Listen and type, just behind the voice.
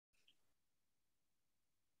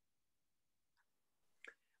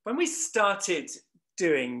When we started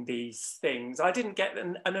doing these things, I didn't get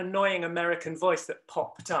an annoying American voice that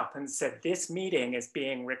popped up and said, this meeting is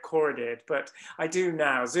being recorded, but I do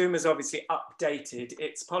now. Zoom has obviously updated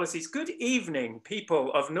its policies. Good evening,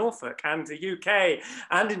 people of Norfolk and the UK,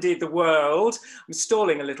 and indeed the world. I'm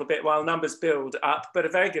stalling a little bit while numbers build up, but a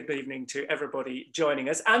very good evening to everybody joining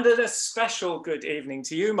us, and a special good evening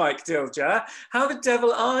to you, Mike Dilger. How the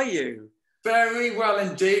devil are you? Very well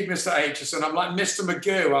indeed, Mr. Acheson. I'm like Mr.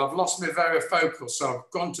 Magoo. I've lost my varifocal, so I've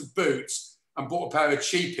gone to Boots and bought a pair of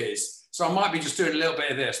cheapies. So I might be just doing a little bit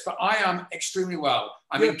of this, but I am extremely well.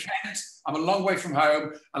 I'm in Kent, I'm a long way from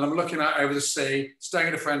home, and I'm looking out over the sea, staying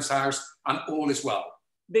at a friend's house, and all is well.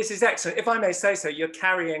 This is excellent. If I may say so, you're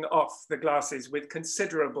carrying off the glasses with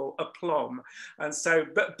considerable aplomb. And so,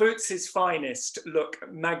 but Boots's finest look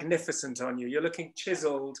magnificent on you. You're looking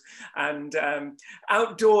chiseled and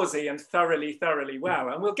outdoorsy and thoroughly well.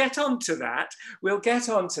 And we'll get on to that.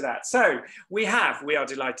 So we are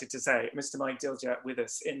delighted to say, Mr. Mike Dilger with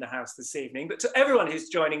us in the house this evening. But to everyone who's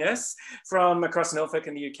joining us from across Norfolk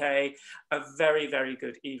and the UK, a very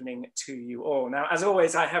good evening to you all. Now, as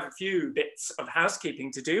always, I have a few bits of housekeeping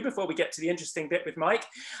to do before we get to the interesting bit with Mike.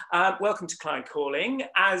 Welcome to Cley Calling.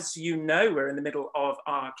 As you know, we're in the middle of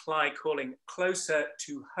our Cley Calling Closer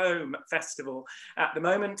to Home festival at the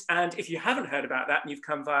moment. And if you haven't heard about that and you've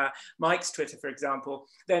come via Mike's Twitter, for example,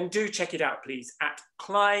 then do check it out, please, at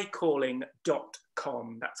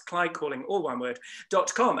cleycalling.com. That's cleycalling, all one word,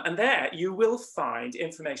 .com. And there you will find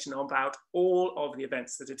information about all of the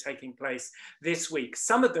events that are taking place this week.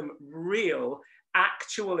 Some of them real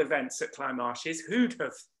actual events at Cley Marshes, who'd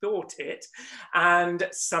have thought it, and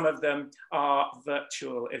some of them are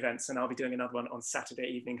virtual events, and I'll be doing another one on Saturday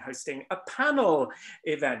evening hosting a panel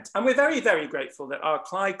event. And we're very grateful that our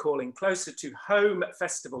Cley Calling Closer to Home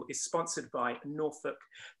festival is sponsored by Norfolk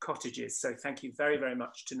Cottages, so thank you very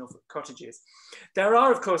much to Norfolk Cottages. There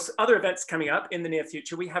are, of course, other events coming up in the near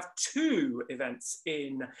future. We have 2 events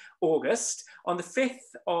in August. On the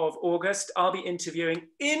 5th of August, I'll be interviewing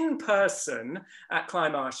in person at Cley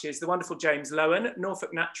Marshes the wonderful James Lowen,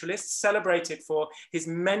 Norfolk naturalist, celebrated for his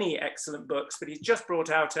many excellent books, but he's just brought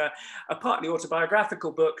out a partly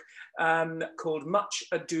autobiographical book called Much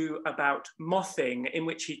Ado About Mothing, in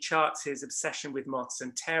which he charts his obsession with moths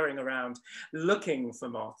and tearing around looking for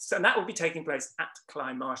moths. And that will be taking place at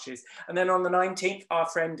Cley Marshes. And then on the 19th, our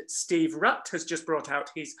friend Steve Rutt has just brought out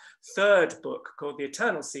his 3rd book called The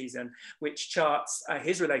Eternal Season, which charts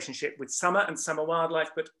his relationship with summer and summer wildlife,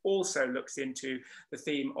 but also looks into the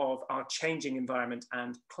theme of our changing environment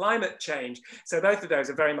and climate change. So both of those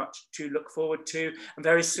are very much to look forward to, and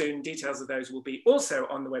very soon details of those will be also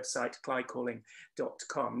on the website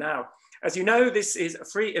cleycalling.com. Now, as you know, this is a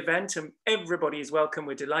free event and everybody is welcome.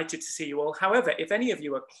 We're delighted to see you all. However, if any of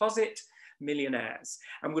you are closet millionaires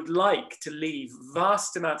and would like to leave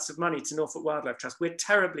vast amounts of money to Norfolk Wildlife Trust, we're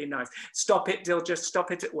terribly nice. Stop it, Dilger, stop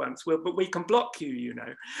it at once. But we can block you, you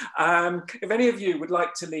know. If any of you would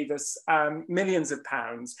like to leave us millions of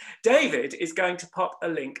pounds, David is going to pop a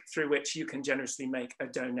link through which you can generously make a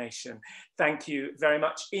donation. Thank you very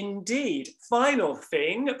much indeed. Final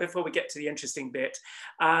thing, before we get to the interesting bit,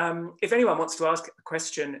 if anyone wants to ask a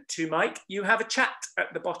question to Mike, you have a chat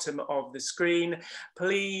at the bottom of the screen.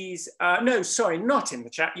 Please, no, sorry, not in the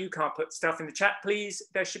chat. You can't put stuff in the chat, please.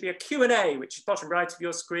 There should be a Q&A, which is bottom right of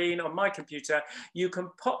your screen on my computer. You can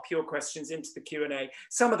pop your questions into the Q&A.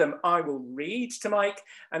 Some of them I will read to Mike,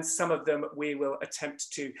 and some of them we will attempt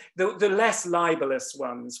to. The less libelous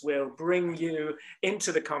ones will bring you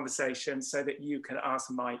into the conversation so that you can ask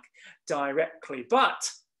Mike directly. But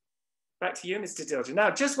back to you, Mr. Dilger.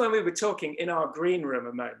 Now, just when we were talking in our green room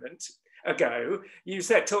a moment ago, you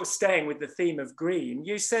said, staying with the theme of green,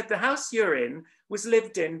 you said the house you're in was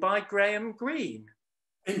lived in by Graham Greene.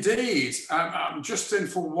 Indeed. I'm just in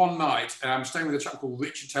for one night. I'm staying with a chap called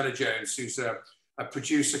Richard Jones, who's a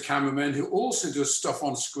producer, cameraman, who also does stuff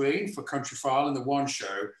on screen for Country File and The One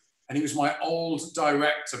Show. And he was my old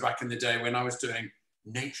director back in the day when I was doing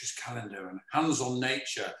Nature's Calendar and Hands on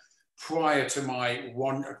Nature prior to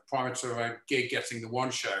a gig getting The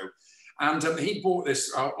One Show. And he bought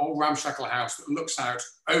this old ramshackle house that looks out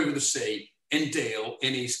over the sea in Deal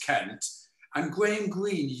in East Kent. And Graham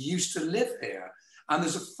Greene used to live here. And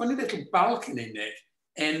there's a funny little balcony, Nick,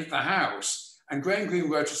 in the house. And Graham Greene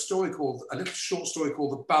wrote a little short story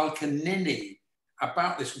called The Balconini,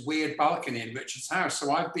 about this weird balcony in Richard's house.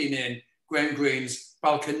 So I've been in Graham Greene's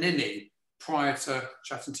balconini prior to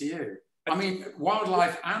chatting to you. I mean,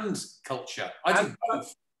 wildlife and culture. I did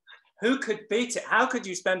both. Who could beat it? How could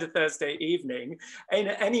you spend a Thursday evening in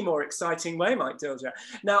any more exciting way, Mike Dilger?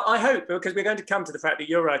 Now, I hope, because we're going to come to the fact that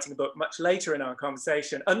you're writing a book much later in our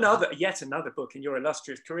conversation, yet another book in your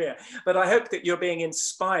illustrious career, but I hope that you're being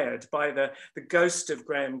inspired by the ghost of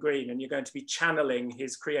Graham Greene, and you're going to be channeling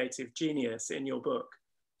his creative genius in your book.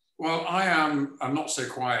 Well, I am a not so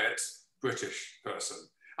quiet British person.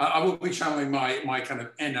 I will be channeling my kind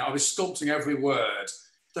of inner. I was sculpting every word.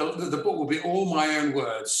 The book will be all my own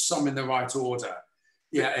words, some in the right order.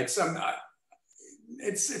 Yeah, it's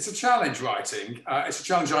a challenge writing. It's a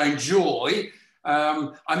challenge I enjoy.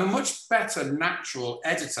 I'm a much better natural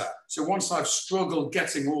editor. So once I've struggled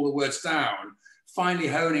getting all the words down, finally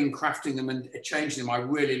honing, crafting them and changing them, I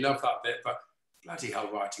really love that bit. But bloody hell,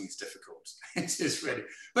 writing is difficult. It is really.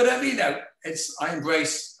 But you know, I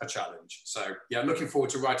embrace a challenge. So yeah, I'm looking forward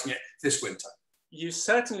to writing it this winter. You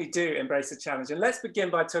certainly do embrace a challenge. And let's begin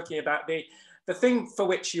by talking about the thing for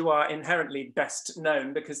which you are inherently best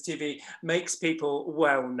known, because TV makes people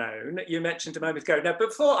well known. You mentioned a moment ago. Now,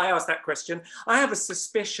 before I ask that question, I have a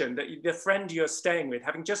suspicion that the friend you're staying with,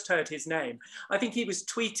 having just heard his name, I think he was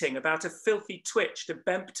tweeting about a filthy twitch to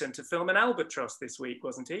Bempton to film an albatross this week,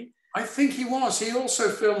 wasn't he? I think he was. He also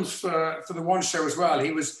films for the One Show as well.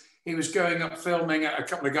 He was going up filming a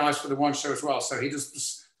couple of guys for the One Show as well. So he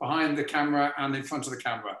does behind the camera and in front of the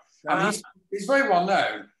camera. And he's very well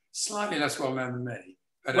known, slightly less well known than me.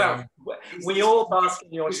 But, well, we all bask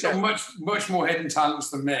in your show. He's got much more hidden talents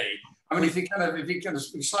than me. I mean, if he kind of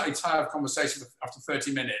slightly tired of conversation after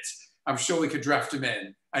 30 minutes, I'm sure we could draft him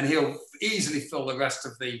in and he'll easily fill the rest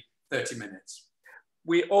of the 30 minutes.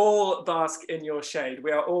 We all bask in your shade.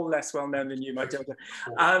 We are all less well known than you, Mike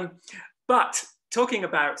Dilger. But talking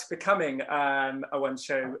about becoming a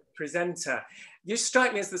one-show presenter, you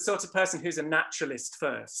strike me as the sort of person who's a naturalist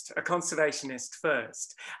first, a conservationist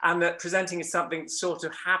first, and that presenting is something that sort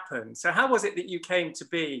of happened. So how was it that you came to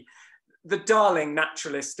be the darling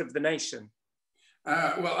naturalist of the nation?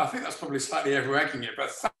 Well, I think that's probably slightly over-egging it, but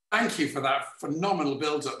thank you for that phenomenal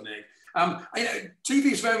build-up, Nick.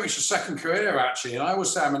 TV is very much a second career, actually, and I always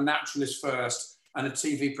say I'm a naturalist first and a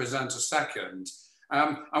TV presenter second.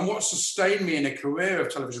 And what sustained me in a career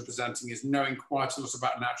of television presenting is knowing quite a lot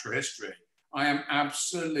about natural history. I am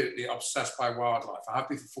absolutely obsessed by wildlife. I have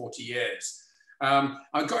been for 40 years.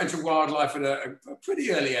 I got into wildlife at a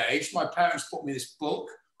pretty early age. My parents bought me this book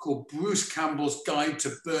called Bruce Campbell's Guide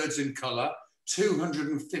to Birds in Colour,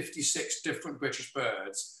 256 different British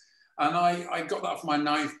birds. And I got that for my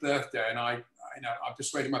 9th birthday, and I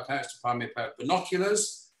persuaded my parents to buy me a pair of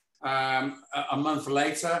binoculars a month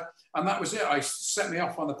later, and that was it. I set me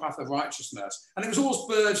off on the path of righteousness. And it was always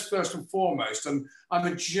birds first and foremost, and I'm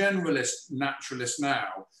a generalist naturalist now.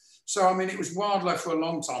 So, I mean, it was wildlife for a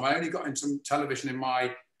long time. I only got into television in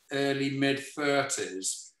my early,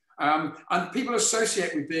 mid-30s. And people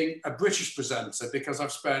associate me being a British presenter because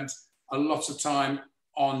I've spent a lot of time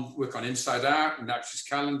on work on Inside Out and Acheson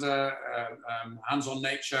Calendar, Hands on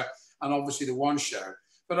Nature, and obviously the One Show.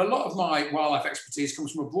 But a lot of my wildlife expertise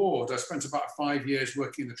comes from abroad. I spent about 5 years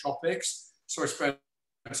working in the tropics. So I spent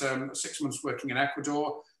 6 months working in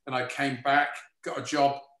Ecuador. Then I came back, got a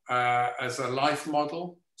job as a life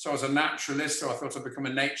model. So I was a naturalist, so I thought I'd become a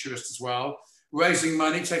naturist as well. Raising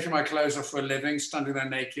money, taking my clothes off for a living, standing there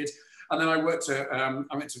naked. And then I went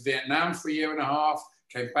to Vietnam for a year and a half,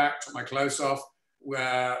 came back, took my clothes off,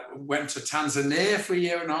 went to Tanzania for a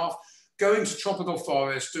year and a half, going to tropical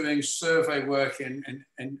forests, doing survey work in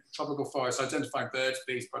tropical forests, identifying birds,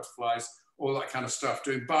 bees, butterflies, all that kind of stuff,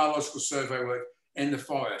 doing biological survey work in the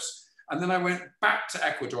forest. And then I went back to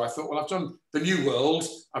Ecuador. I thought, well, I've done the New World,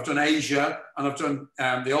 I've done Asia, and I've done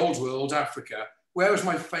the Old World, Africa. Where was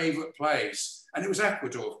my favorite place? And it was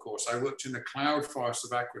Ecuador, of course. I worked in the cloud forests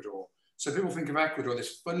of Ecuador. So people think of Ecuador,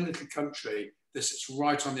 this funny little country that sits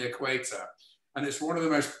right on the equator. And it's one of the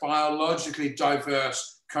most biologically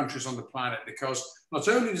diverse countries on the planet, because not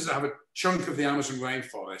only does it have a chunk of the Amazon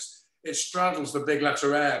rainforest, it straddles the big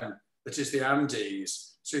letter M, that is the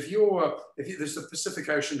Andes. So there's the Pacific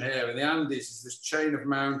Ocean here, and the Andes is this chain of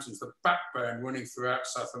mountains, the backbone running throughout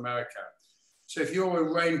South America. So if you're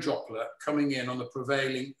a rain droplet coming in on the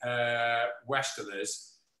prevailing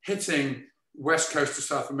westerlies, hitting west coast of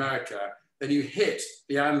South America, then you hit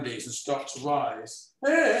the Andes and start to rise.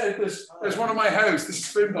 Hey, there's one of my hosts. This is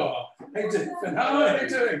Finbar. Hey, Finn, how are you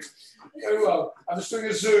doing? Very well. I'm just doing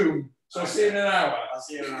a Zoom, so I'll see you in an hour. I'll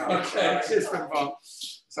see you in an hour. Okay, cheers, Finbar.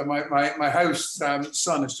 So my host's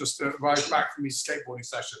son has just arrived back from his skateboarding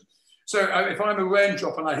session. So if I'm a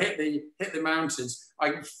raindrop and I hit the mountains,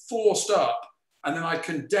 I'm forced up, and then I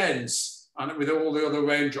condense and with all the other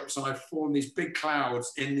raindrops, and I form these big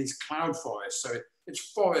clouds in these cloud forests. So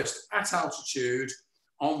It's forest at altitude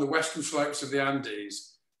on the western slopes of the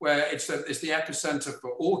Andes, where it's the epicenter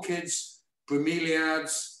for orchids,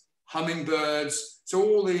 bromeliads, hummingbirds. So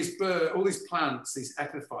all these plants, these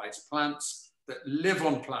epiphytes, plants that live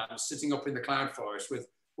on plants sitting up in the cloud forest with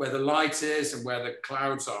where the light is and where the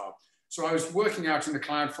clouds are. So I was working out in the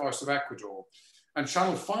cloud forest of Ecuador, and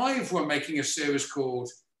Channel 5 were making a series called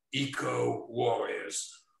Eco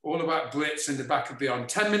Warriors, all about Brits in the back of beyond,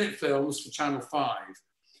 10-minute films for Channel 5.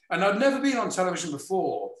 And I'd never been on television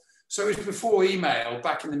before. So it was before email,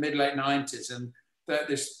 back in the mid-late 90s, and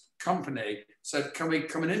this company said, can we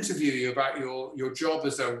come and interview you about your job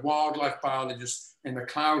as a wildlife biologist in the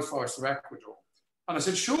cloud forest of Ecuador? And I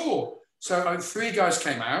said, sure. So 3 guys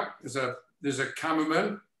came out. There's a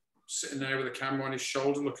cameraman sitting there with a camera on his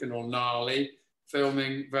shoulder, looking all gnarly,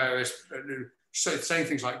 filming various, saying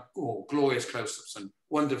things like, oh, glorious close-ups and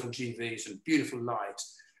wonderful GVs and beautiful light.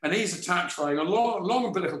 And he's attached by a long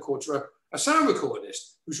umbilical cord to a sound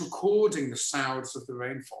recordist who's recording the sounds of the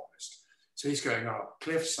rainforest. So he's going, oh,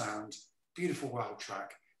 cliff sound, beautiful wild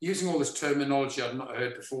track, using all this terminology I'd not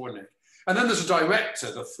heard before, Nick. And then there's a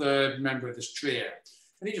director, the third member of this trio,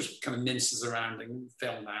 and he just kind of minces around and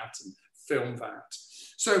film that and film that.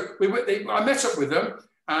 So I met up with them,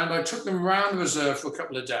 and I took them around the reserve for a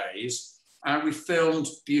couple of days, and we filmed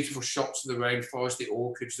beautiful shots of the rainforest, the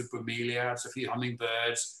orchids, the bromeliads, a few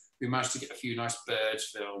hummingbirds. We managed to get a few nice birds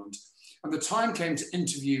filmed. And the time came to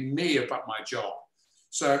interview me about my job.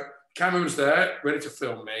 So cameraman's there, ready to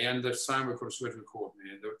film me, and the sound recorder's ready to record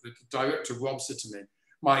me. And the director, Rob, said to me,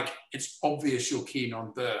 Mike, it's obvious you're keen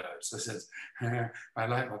on birds. I said, I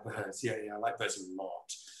like my birds. Yeah, I like birds a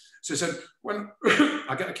lot. So he said, when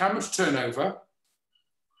I get the camera to turn over,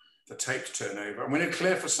 the tape to turn over, and when it's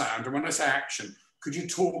clear for sound, and when I say action, could you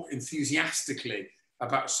talk enthusiastically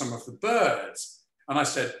about some of the birds? And I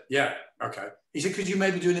said, yeah, okay. He said, could you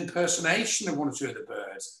maybe do an impersonation of one or two of the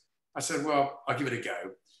birds? I said, well, I'll give it a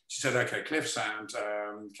go. She said, okay, clear for sound,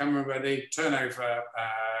 camera ready, turn over,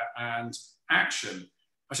 and action.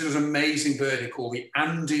 I said, there's an amazing bird here called the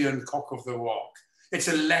Andean cock of the rock. It's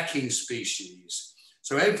a lecking species.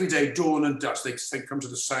 So every day, dawn and dusk, they come to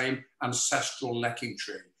the same ancestral lecking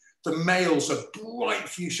tree. The males are bright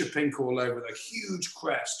fuchsia pink all over, the huge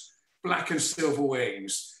crest, black and silver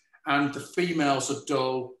wings, and the females are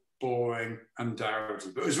dull, boring, and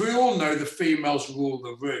dowdy. But as we all know, the females rule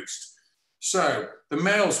the roost. So the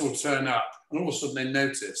males will turn up, and all of a sudden they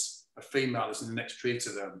notice a female is in the next tree to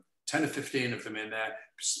them, 10 or 15 of them in there,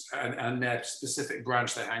 and their specific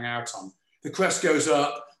branch they hang out on. The crest goes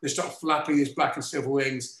up, they start flapping these black and silver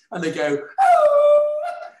wings, and they go,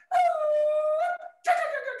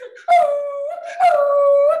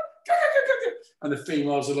 and the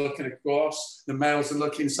females are looking across, the males are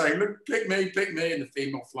looking, saying, look, pick me, and the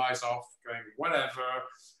female flies off, going, whatever,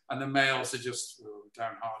 and the males are just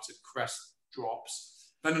downhearted, crest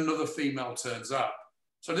drops. Then another female turns up.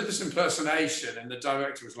 So I did this impersonation, and the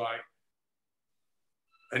director was like,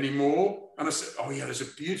 any more? And I said, oh yeah, there's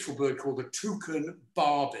a beautiful bird called the toucan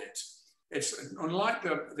barbet. It's unlike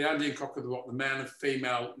the Andean cock of the rock, the male and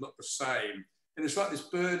female look the same. And it's like this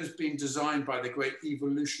bird has been designed by the great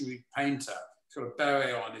evolutionary painter. It's got a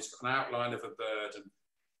beret on, it's got an outline of a bird and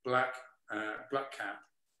black cap,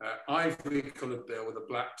 ivory coloured bill with a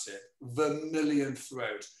black tip, vermilion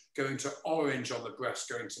throat, going to orange on the breast,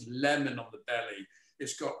 going to lemon on the belly.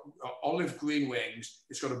 It's got olive green wings,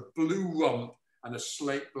 it's got a blue rump and a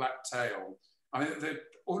slate black tail. I mean, the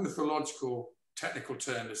ornithological technical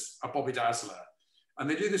term is a bobby dazzler. And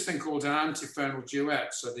they do this thing called an antiphonal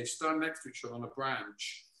duet. So they stand next to each other on a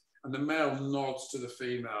branch, and the male nods to the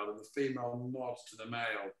female, and the female nods to the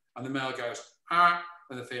male. And the male goes, ah,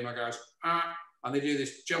 and the female goes, ah. And they do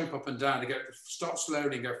this jump up and down. They start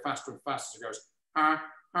slowly and go faster and faster. So it goes, ah,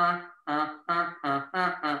 ah, ah, ah, ah,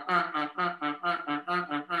 ah, ah, ah,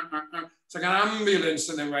 ah, ah, ah. It's like an ambulance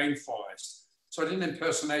in the rainforest. So I did an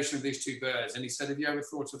impersonation of these two birds, and he said, have you ever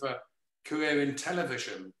thought of a career in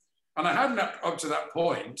television? And I hadn't up to that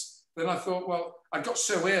point. Then I thought, well, I got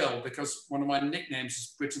so ill because one of my nicknames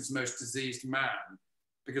is Britain's most diseased man,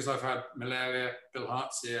 because I've had malaria,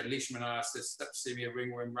 bilharzia, leishmaniasis, septicemia,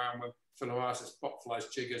 ringworm, roundworm, filariasis, botflies,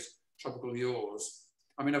 jiggers, tropical yaws.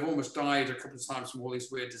 I mean, I've almost died a couple of times from all these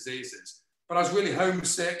weird diseases. But I was really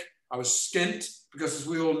homesick. I was skint because, as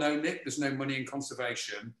we all know, Nick, there's no money in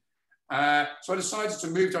conservation. So I decided to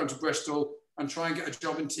move down to Bristol and try and get a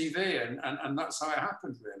job in TV, and that's how it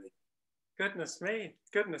happened, really. Goodness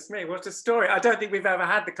me, what a story. I don't think we've ever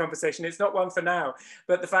had the conversation. It's not one for now,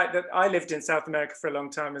 but the fact that I lived in South America for a long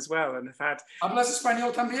time as well, and have had... Hablas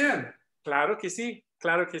español también? Claro que sí.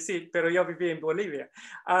 Claro que sí, pero yo viví in Bolivia.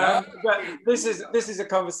 But this is a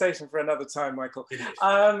conversation for another time, Michael.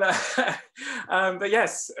 But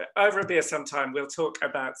yes, over a beer sometime, we'll talk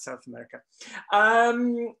about South America.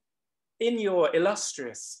 In your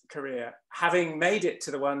illustrious career, having made it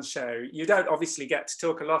to the One Show, you don't obviously get to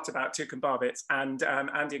talk a lot about Toucan Barbets and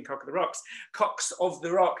Andy and Cocks of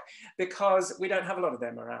the Rock, because we don't have a lot of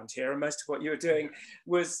them around here, and most of what you were doing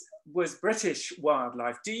was British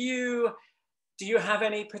wildlife. Do you have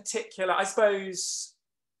any particular, I suppose,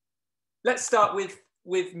 let's start with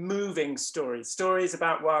moving stories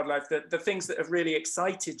about wildlife, the things that have really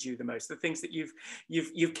excited you the most, the things that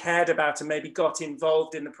you've cared about and maybe got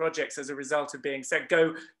involved in the projects as a result of being said,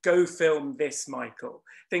 go film this, Michael,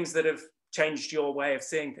 things that have changed your way of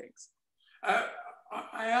seeing things.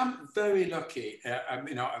 I am very lucky.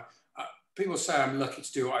 People say I'm lucky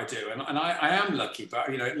to do what I do, and I am lucky, but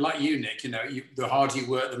like you, Nick, the harder you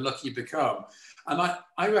work, the luckier you become. And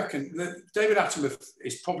I reckon that David Attenborough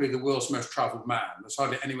is probably the world's most travelled man. There's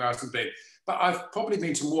hardly anywhere else I've been. But I've probably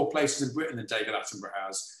been to more places in Britain than David Attenborough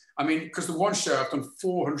has. I mean, because the One Show, I've done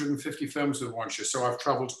 450 films with the One Show, so I've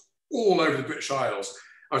travelled all over the British Isles.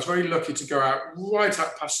 I was very lucky to go out right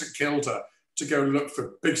out past St Kilda to go and look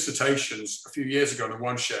for big cetaceans a few years ago on the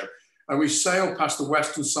One Show. And we sailed past the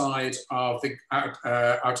western side of the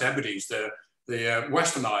Outer Hebrides, the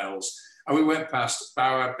Western Isles. And we went past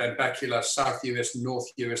Barra, Benbecula, South Uist, North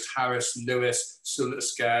Uist, Harris, Lewis,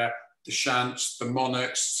 Solace, the Shants, the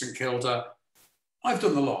Monarchs, St Kilda. I've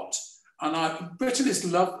done the lot. And Britain is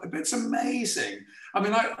loved. It's amazing. I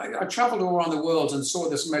mean, I travelled all around the world and saw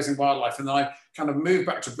this amazing wildlife. And then I kind of moved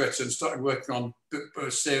back to Britain, started working on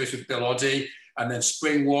a series with Bill Oddie, and then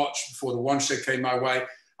Spring Watch before the One Show came my way.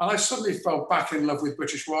 And I suddenly fell back in love with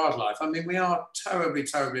British wildlife. I mean, we are terribly,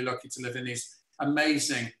 terribly lucky to live in these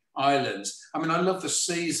amazing islands. I mean, I love the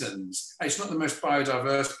seasons. It's not the most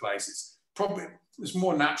biodiverse place. There's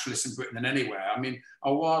more naturalists in Britain than anywhere. I mean,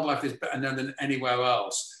 our wildlife is better known than anywhere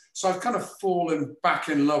else. So I've kind of fallen back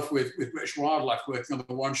in love with British wildlife working on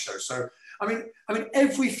the One Show. So, I mean,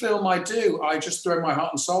 every film I do, I just throw my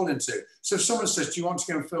heart and soul into. So if someone says, do you want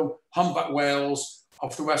to go and film humpback whales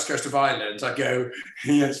off the west coast of Ireland? I go,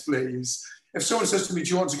 yes, please. If someone says to me, do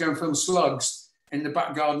you want to go and film slugs in the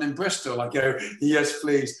back garden in Bristol? I go, yes,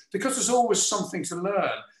 please. Because there's always something to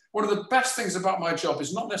learn. One of the best things about my job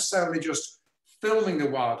is not necessarily just filming the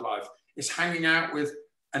wildlife, it's hanging out with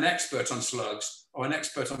an expert on slugs or an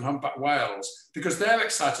expert on humpback whales, because they're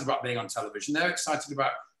excited about being on television. They're excited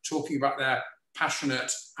about talking about their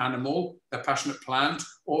passionate animal, their passionate plant,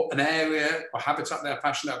 or an area or habitat they're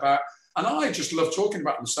passionate about. And I just love talking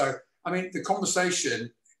about them. So, I mean, the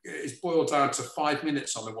conversation is boiled down to 5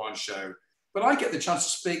 minutes on the One Show. But I get the chance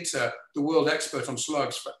to speak to the world expert on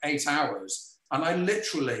slugs for 8 hours, and I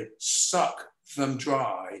literally suck them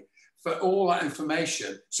dry for all that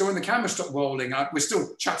information. So when the camera stopped rolling, we're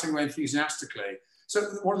still chatting away enthusiastically. So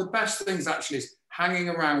one of the best things actually is hanging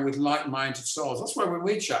around with like-minded souls. That's why when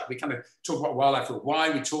we chat, we kind of talk about wildlife, or why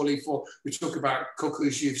we totally for, we talk about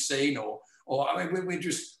cuckoos you've seen, or I mean,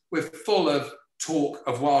 we're full of talk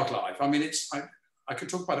of wildlife. I mean, I could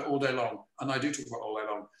talk about it all day long, and I do talk about it all day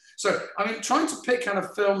long. So, I mean, trying to pick kind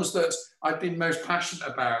of films that I've been most passionate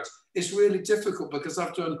about is really difficult, because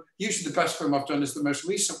I've done, usually the best film I've done is the most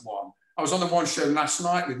recent one. I was on the One Show last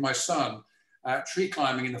night with my son, tree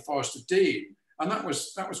climbing in the Forest of Dean, and that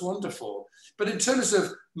was wonderful. But in terms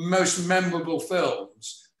of most memorable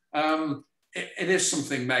films, it is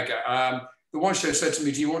something mega. The One Show said to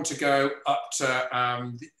me, do you want to go up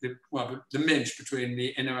to the Minch between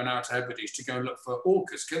the Inner and Outer Hebrides to go and look for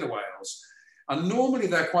orcas, killer whales? And normally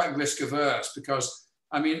they're quite risk averse, because,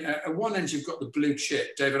 I mean, at one end you've got the blue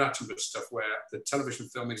chip, David Attenborough stuff, where the television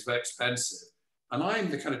filming is very expensive. And I'm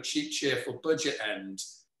the kind of cheap, cheerful budget end,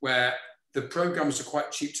 where the programs are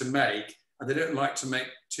quite cheap to make, and they don't like to make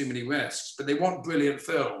too many risks, but they want brilliant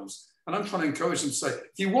films. And I'm trying to encourage them to say,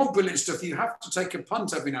 if you want brilliant stuff, you have to take a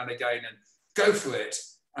punt every now and again and go for it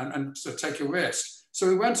and sort of take a risk. So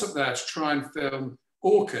we went up there to try and film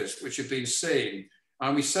orcas, which had been seen.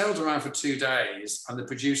 And we sailed around for 2 days, and the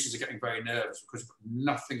producers are getting very nervous because we've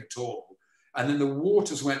got nothing at all. And then the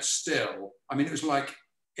waters went still. I mean, it was like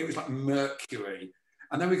mercury.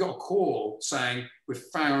 And then we got a call saying, we've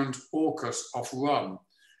found orcas off run.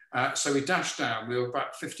 So we dashed down, we were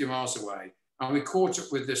about 50 miles away, and we caught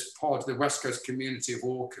up with this pod, the West Coast community of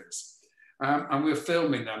orcas. And we were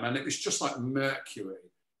filming them, and it was just like mercury.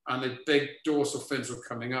 And the big dorsal fins were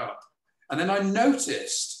coming up. And then I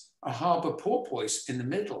noticed a harbour porpoise in the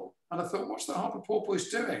middle. And I thought, what's the harbour porpoise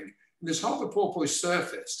doing? And this harbour porpoise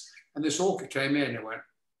surfaced, and this orca came in and went,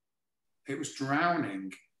 it was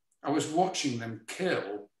drowning. I was watching them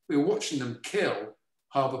kill. We were watching them kill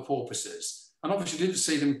harbour porpoises, and obviously didn't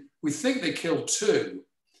see them. We think they killed 2,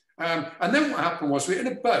 and then what happened was we were in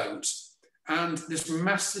a boat, and this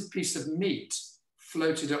massive piece of meat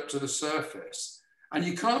floated up to the surface, and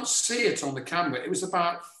you can't see it on the camera. It was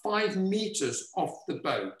about 5 meters off the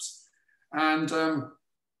boat, and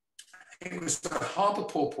it was a harbour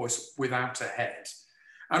porpoise without a head.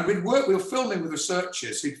 And we were filming with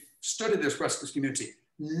researchers who studied this West Coast community,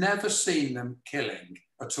 never seen them killing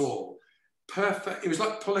at all. Perfect. It was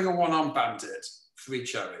like pulling a one-armed bandit, 3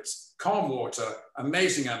 cherries. Calm water,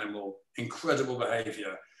 amazing animal, incredible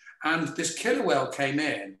behavior. And this killer whale came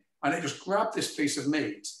in and it just grabbed this piece of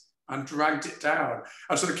meat and dragged it down.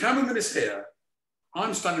 And so the cameraman is here.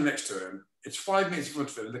 I'm standing next to him. It's 5 meters in front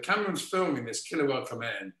of him. The cameraman's filming this killer whale come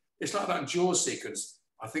in. It's like that Jaws sequence.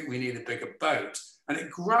 I think we need a bigger boat. And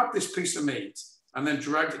it grabbed this piece of meat and then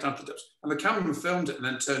dragged it down to the depths. And the cameraman filmed it and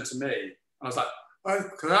then turned to me. And I was like, oh,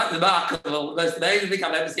 that's remarkable. That's the only thing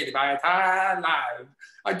I've ever seen in my entire life.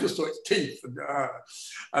 I just saw its teeth.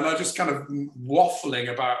 And I just kind of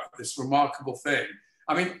waffling about this remarkable thing.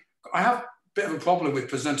 I mean, I have a bit of a problem with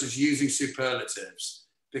presenters using superlatives,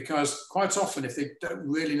 because quite often if they don't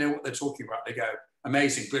really know what they're talking about, they go,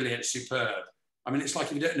 amazing, brilliant, superb. I mean, it's like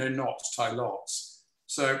if you don't know knots, tie lots.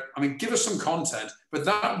 So, I mean, give us some content, but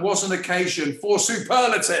that was an occasion for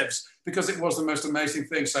superlatives because it was the most amazing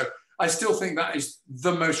thing. So I still think that is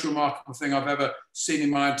the most remarkable thing I've ever seen in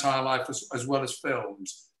my entire life, as well as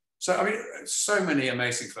films. So, I mean, so many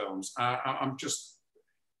amazing films. I'm just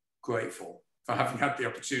grateful for having had the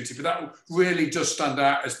opportunity, but that really does stand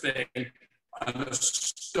out as being an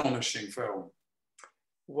astonishing film.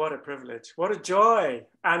 What a privilege, what a joy.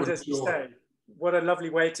 And as you say, what a lovely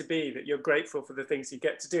way to be, that you're grateful for the things you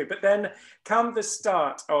get to do. But then come the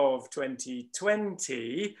start of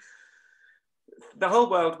 2020, the whole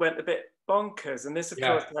world went a bit bonkers. And this, of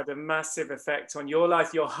course, had a massive effect on your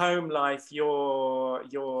life, your home life, your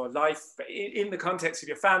life in the context of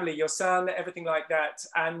your family, your son, everything like that.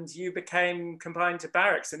 And you became confined to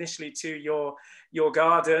barracks, initially to your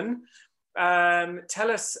garden.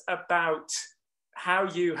 Tell us about how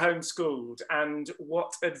you homeschooled and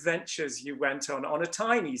what adventures you went on a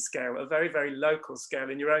tiny scale, a very, very local scale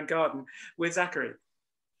in your own garden with Zachary.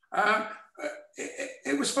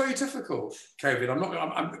 It was very difficult,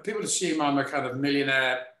 COVID. People assume I'm a kind of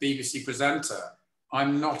millionaire BBC presenter.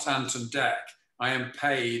 I'm not Anton Deck. I am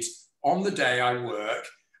paid on the day I work,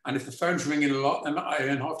 and if the phone's ringing a lot, then I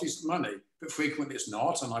earn half decent money, but frequently it's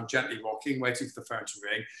not, and I'm gently rocking, waiting for the phone to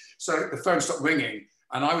ring. So the phone stopped ringing,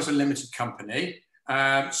 and I was a limited company.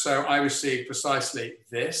 So I received precisely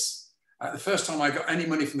this. The first time I got any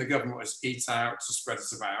money from the government was eat out to spread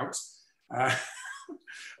it about.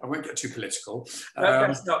 I won't get too political.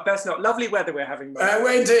 That's not. Lovely weather we're having. Well,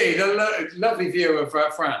 indeed, a lovely view of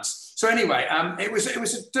France. So anyway, it was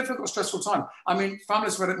a difficult, stressful time. I mean,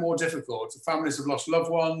 families have had it more difficult. Families have lost loved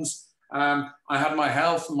ones. I had my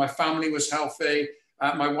health and my family was healthy.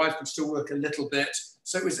 My wife could still work a little bit.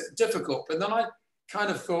 So it was difficult. But then I kind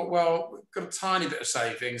of thought, well, we've got a tiny bit of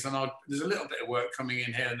savings and there's a little bit of work coming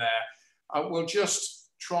in here and there. We'll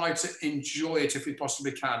just try to enjoy it if we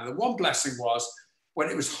possibly can. And the one blessing was when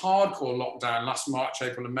it was hardcore lockdown last March,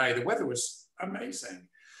 April and May, the weather was amazing.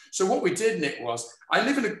 So what we did, Nick, was I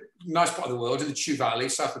live in a nice part of the world in the Chew Valley,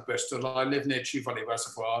 south of Bristol. I live near Chew Valley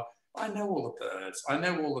Reservoir. I know all the birds. I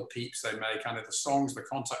know all the peeps they make, kind of the songs, the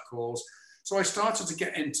contact calls. So I started to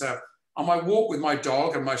get into, on my walk with my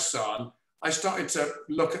dog and my son, I started to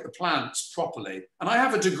look at the plants properly. And I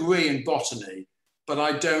have a degree in botany, but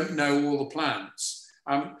I don't know all the plants.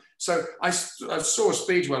 So I saw a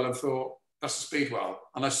speedwell and thought, that's a speedwell.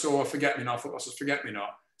 And I saw a forget-me-not, I thought, that's a forget-me-not.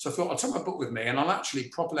 So I thought, I'll take my book with me and I'll actually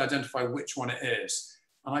properly identify which one it is.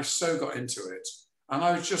 And I so got into it. And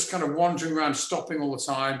I was just kind of wandering around, stopping all the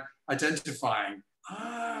time, identifying,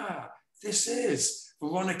 this is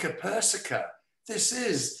Veronica persica. This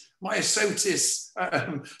is Myosotis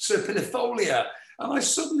serpinifolia. And I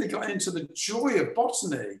suddenly got into the joy of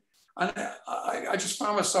botany. And I just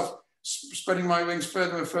found myself spreading my wings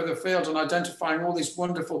further and further afield and identifying all these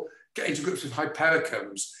wonderful, getting to grips with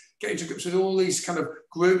hypericums, getting to grips with all these kind of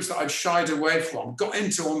groups that I'd shied away from, got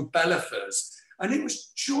into umbellifers, and it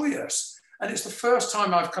was joyous. And it's the first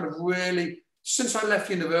time I've kind of really, since I left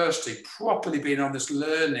university, properly been on this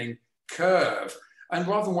learning curve. And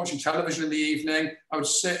rather than watching television in the evening, I would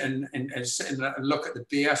sit and look at the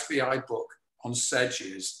BSBI book on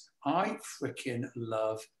sedges. I freaking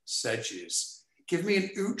love sedges. Give me an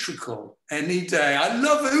utricle any day. I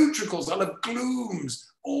love utricles. I love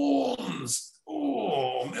glooms, orms.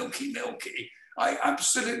 Oh, milky. I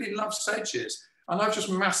absolutely love sedges. and I've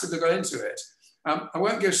just massively got into it. I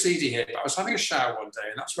won't go seedy here, but I was having a shower one day,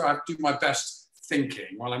 and that's where I do my best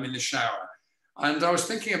thinking while I'm in the shower. And I was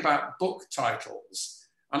thinking about book titles,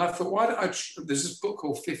 and I thought, why don't there's this book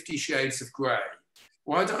called 50 Shades of Grey.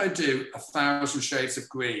 Why don't I do 1,000 Shades of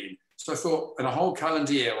Green? So I thought, in a whole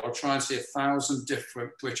calendar year, I'll try and see 1,000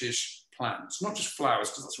 different British plants, not just flowers,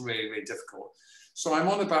 because that's really, really difficult. So I'm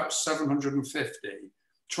on about 750,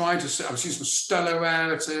 trying to, I was using some stellar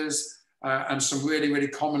rarities and some really, really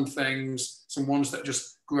common things, some ones that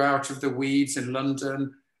just grew out of the weeds in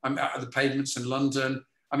London, out of the pavements in London.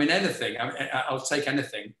 I mean, anything, I'll take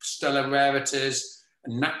anything, stellar rarities,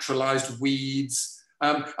 naturalized weeds.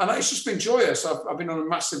 And it's just been joyous. I've been on a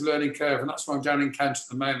massive learning curve, and that's why I'm down in Kent at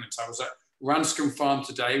the moment. I was at Ranscombe Farm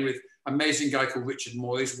today with an amazing guy called Richard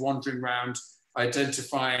Moyes, wandering around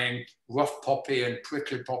identifying rough poppy and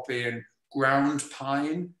prickly poppy and ground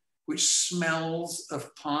pine, which smells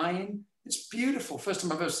of pine. It's beautiful, first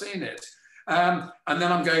time I've ever seen it. And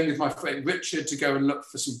then I'm going with my friend Richard to go and look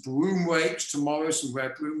for some broomrakes tomorrow, some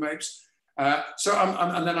rare broomrakes. And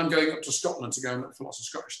then I'm going up to Scotland to go and look for lots of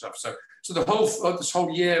Scottish stuff. So this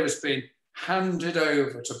whole year has been handed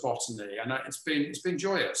over to botany, and it's been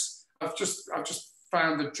joyous. I've just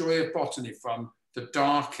found the joy of botany from the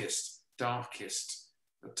darkest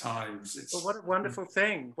of times. Well, what a wonderful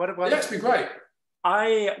thing! What a wonderful. Yeah, it's been great.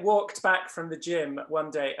 I walked back from the gym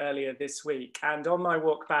one day earlier this week, and on my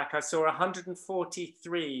walk back, I saw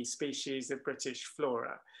 143 species of British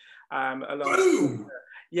flora. Boom!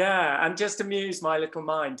 Yeah, and just amuse my little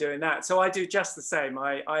mind doing that. So I do just the same.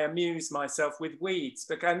 I amuse myself with weeds,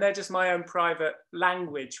 and they're just my own private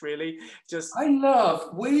language, really. I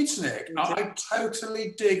love weeds, Nick. I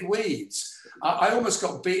totally dig weeds. I almost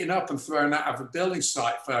got beaten up and thrown out of a building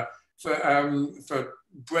site for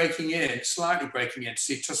slightly breaking in to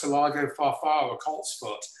see Tussilago farfara or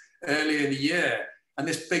coltsfoot earlier in the year. And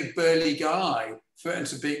this big burly guy threatened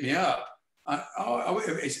to beat me up. It'll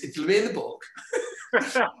be in the book.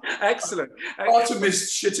 Excellent. Part of me is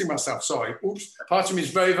shitting myself, sorry. Oops. Part of me is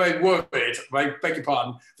very, very worried, I beg your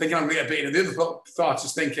pardon, thinking I'm going to get beaten. And the other part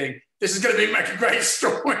is thinking, this is going to make a great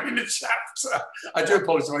story in the chapter. I do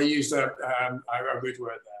apologise if I used a rude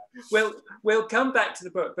word there. We'll come back to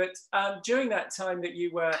the book, but during that time that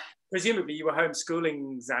presumably you were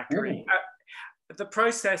homeschooling Zachary, the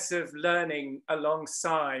process of learning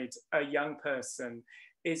alongside a young person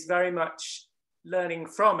is very much learning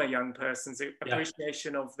from a young person's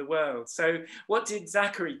appreciation of the world. So what did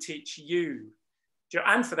Zachary teach you?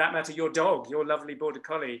 And for that matter, your dog, your lovely border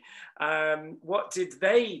collie, what did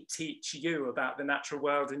they teach you about the natural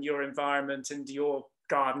world and your environment and your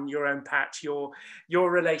garden, your own patch, your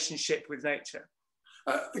relationship with nature?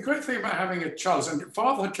 The great thing about having a child, and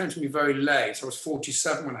fatherhood came to me very late. I was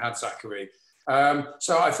 47 when I had Zachary.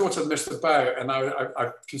 So I thought I'd missed the boat, and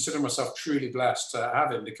I consider myself truly blessed to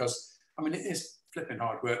have him, because I mean, it is flipping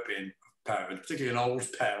hard work being a parent, particularly an old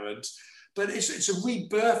parent, but it's a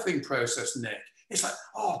rebirthing process, Nick. It's like,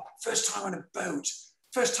 first time on a boat,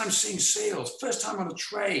 first time seeing seals, first time on a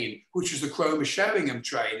train, which is the Cromer Sheringham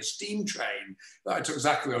train, a steam train that I took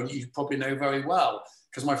Zachary on, you probably know very well,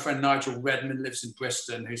 because my friend Nigel Redmond lives in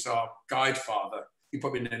Bristol, who's our guide father. You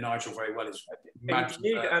probably know Nigel very well. He's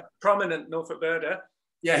a prominent Norfolk birder.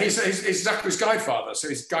 Yeah, he's Zachary's guide father, so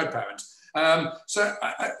he's a guide parent.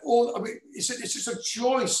 It's just a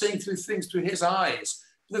joy seeing through things through his eyes.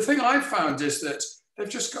 The thing I found is that they've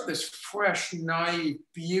just got this fresh, naive,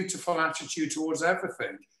 beautiful attitude towards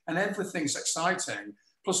everything, and everything's exciting.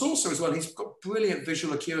 Plus also as well, he's got brilliant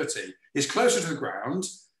visual acuity. He's closer to the ground,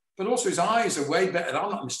 but also his eyes are way better.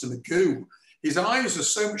 I'm not Mr. Magoo. His eyes are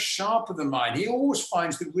so much sharper than mine. He always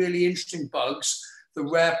finds the really interesting bugs, the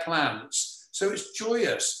rare plants. So it's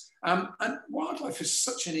joyous. And wildlife is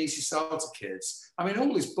such an easy sell to kids. I mean,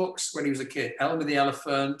 all his books when he was a kid, Elmer the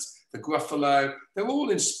Elephant, the Gruffalo, they're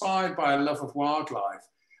all inspired by a love of wildlife.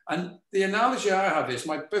 And the analogy I have is,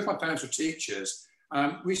 both my parents were teachers.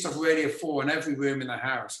 We used to have Radio 4 in every room in the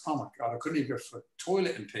house. Oh my God, I couldn't even go for a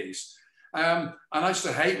toilet in peace. And I used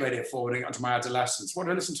to hate Radio 4 when I got into my adolescence. What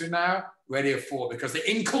do I listen to now? Radio 4, because they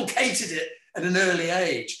inculcated it at an early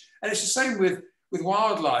age. And it's the same with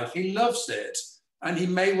wildlife. He loves it. And he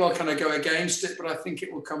may well kind of go against it, but I think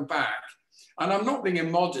it will come back. And I'm not being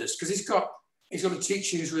immodest, because he's got a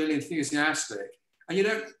teacher who's really enthusiastic. And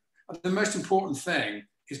the most important thing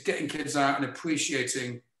is getting kids out and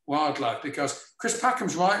appreciating wildlife, because Chris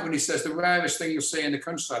Packham's right when he says the rarest thing you'll see in the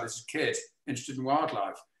countryside is a kid interested in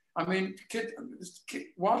wildlife. I mean,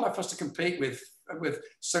 wildlife has to compete with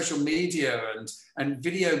social media and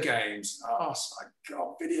video games. Oh my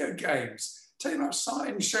God, video games. Take them outside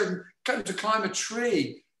and show them, get them to climb a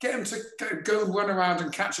tree, Get him to go and run around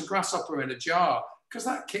and catch a grasshopper in a jar, because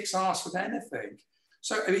that kicks ass with anything.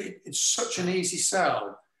 So I mean, it's such an easy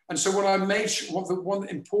sell. And so what I made sure, the one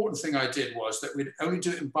important thing I did was that we'd only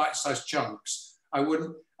do it in bite-sized chunks. I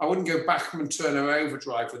wouldn't go back and turn her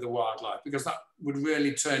overdrive with the wildlife, because that would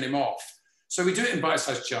really turn him off. So we do it in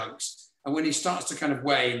bite-sized chunks. And when he starts to kind of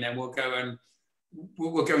wane, then we'll go and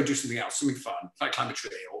do something else, something fun, like climb a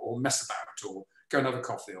tree or mess about or go and have a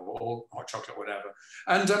coffee or hot chocolate, whatever.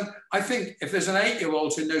 And I think if there's an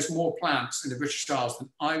 8-year-old who knows more plants in the British Isles, then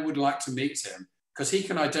I would like to meet him, because he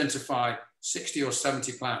can identify 60 or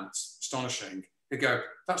 70 plants. Astonishing. You go,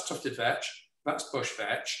 that's tufted vetch, that's bush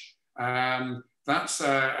vetch, that's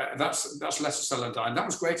lesser celandine, that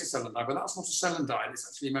was greater celandine, but that's not a celandine, it's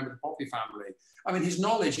actually a member of the poppy family. I mean, his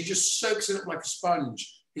knowledge, he just soaks it up like a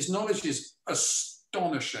sponge. His knowledge is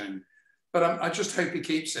astonishing. But I just hope he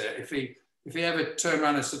keeps it. If he ever turned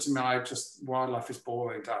around and said to me, wildlife is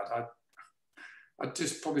boring, Dad, I'd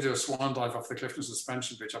just probably do a swan dive off the Clifton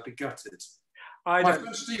Suspension Bridge. I'd be gutted. My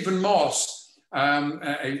friend Stephen Moss,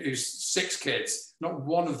 who's 6 kids, not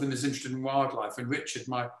one of them is interested in wildlife. And Richard,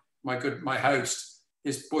 my host,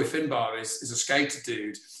 his boy Finbar is a skater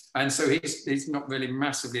dude. And so he's not really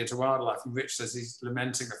massively into wildlife. And Rich says he's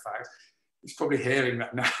lamenting the fact. He's probably hearing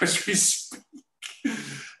that now as we speak.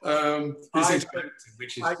 I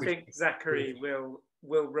think Zachary will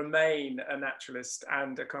remain a naturalist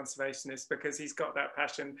and a conservationist, because he's got that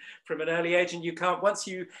passion from an early age. And you can't, once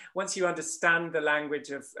you understand the language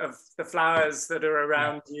of the flowers that are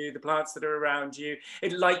around you, the plants that are around you,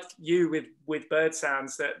 it, like you with bird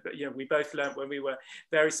sounds that we both learnt when we were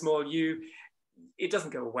very small, it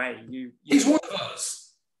doesn't go away. He's one of us.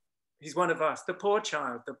 He's one of us. The poor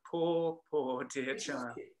child, the poor dear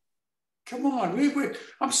child. Come on, nature's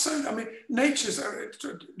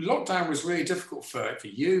lockdown was really difficult for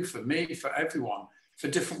you, for me, for everyone, for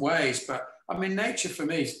different ways. But I mean, nature for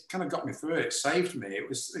me kind of got me through it. It saved me.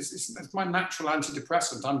 It's my natural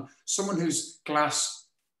antidepressant. I'm someone whose glass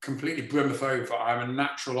completely brimmeth over. I'm a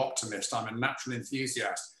natural optimist. I'm a natural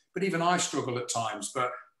enthusiast. But even I struggle at times.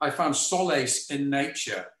 But I found solace in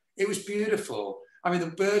nature. It was beautiful. I mean, the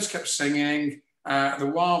birds kept singing.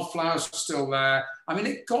 The wildflowers were still there. I mean,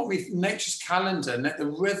 it got me, nature's calendar, the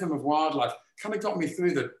rhythm of wildlife kind of got me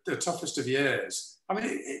through the toughest of years. I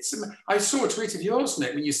mean, I saw a tweet of yours,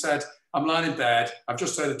 Nick, when you said, I'm lying in bed, I've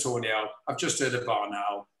just heard a tawny owl, I've just heard a barn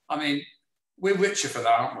owl. I mean, we're richer for that,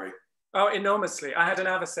 aren't we? Oh, enormously. I had an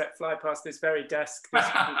avocet fly past this very desk this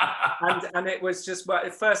week, and it was just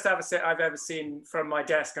the first avocet I've ever seen from my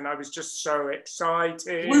desk, and I was just so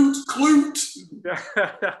excited. Clute.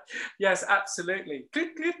 Yes, absolutely.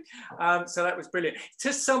 So that was brilliant.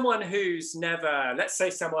 To someone who's never, let's say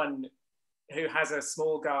someone who has a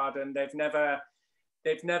small garden, they've never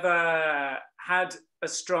had a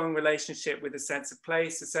strong relationship with a sense of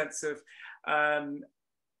place, a sense of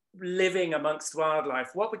living amongst wildlife,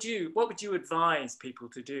 what would you advise people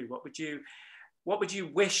to do? What would you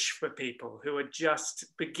wish for people who are just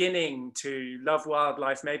beginning to love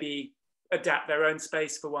wildlife, maybe adapt their own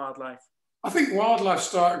space for wildlife? I think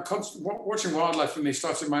watching wildlife for me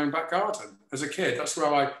started in my own back garden as a kid. That's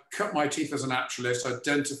where I cut my teeth as a naturalist,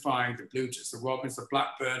 identifying the blue tits, the robins, the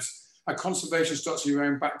blackbirds. And conservation starts in your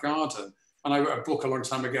own back garden. And I wrote a book a long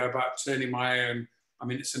time ago about turning my own, I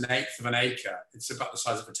mean, it's 1/8 of an acre. It's about the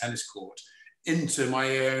size of a tennis court, into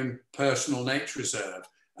my own personal nature reserve.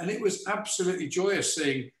 And it was absolutely joyous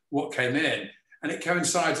seeing what came in. And it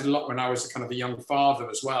coincided a lot when I was kind of a young father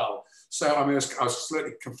as well. So, I mean, I was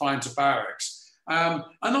slightly confined to barracks. And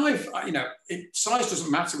size doesn't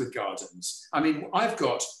matter with gardens. I mean, I've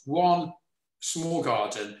got one small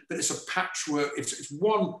garden, but it's a patchwork, it's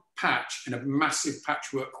one patch in a massive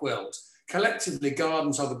patchwork quilt. Collectively,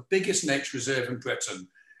 gardens are the biggest nature reserve in Britain.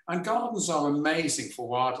 And gardens are amazing for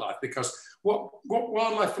wildlife, because what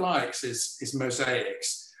wildlife likes is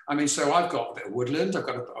mosaics. I mean, so I've got a bit of woodland, I've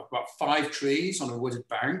got about 5 trees on a wooded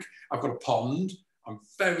bank, I've got a pond, I'm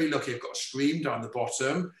very lucky, I've got a stream down the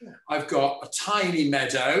bottom, I've got a tiny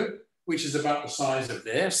meadow, which is about the size of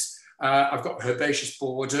this, I've got herbaceous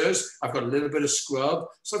borders, I've got a little bit of scrub,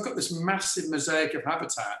 so I've got this massive mosaic of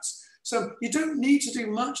habitats. So you don't need to do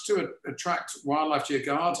much to attract wildlife to your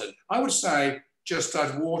garden. I would say just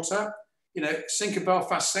add water, sink a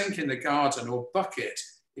Belfast sink in the garden, or bucket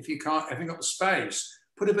if you haven't got the space.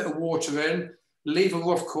 Put a bit of water in, leave a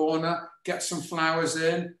rough corner, get some flowers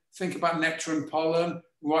in, think about nectar and pollen,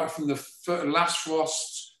 right from the last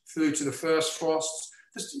frosts through to the first frosts.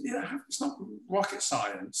 It's not rocket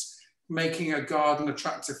science, making a garden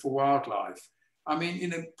attractive for wildlife. I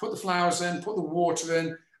mean, put the flowers in, put the water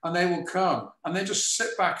in, and they will come, and then just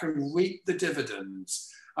sit back and reap the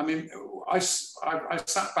dividends. I mean, I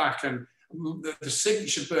sat back, and the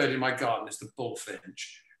signature bird in my garden is the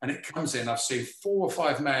bullfinch. And it comes in, I've seen 4 or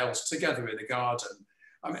 5 males together in the garden.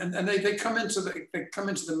 And they come into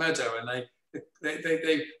the meadow, and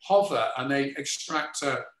they hover, and they extract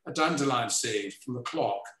a dandelion seed from the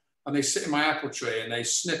clock, and they sit in my apple tree, and they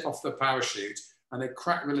snip off the parachute, and they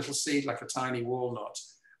crack the little seed like a tiny walnut.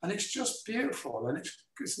 And it's just beautiful, and it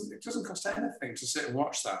doesn't cost anything to sit and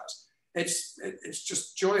watch that. It's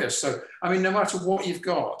just joyous. So, I mean, no matter what you've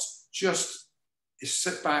got, just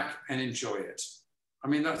sit back and enjoy it. I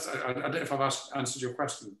mean, I don't know if I've answered your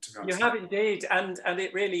question, to be honest. You have indeed, and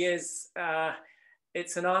it really is,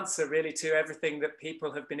 it's an answer really to everything that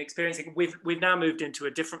people have been experiencing. We've now moved into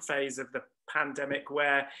a different phase of the pandemic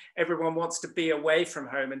where everyone wants to be away from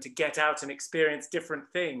home and to get out and experience different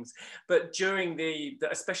things. But during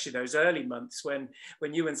especially those early months when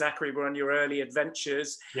you and Zachary were on your early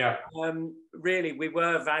adventures, yeah, really we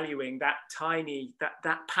were valuing that tiny,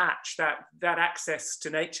 that patch, that access to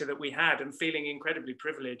nature that we had, and feeling incredibly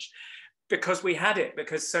privileged because we had it,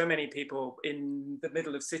 because so many people in the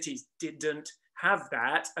middle of cities didn't have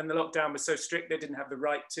that, and the lockdown was so strict they didn't have the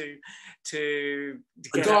right to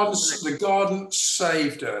get out. The garden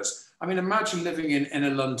saved us. I mean, imagine living in a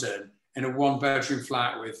London in a 1-bedroom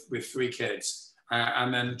flat with 3 kids,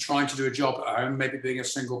 and then trying to do a job at home, maybe being a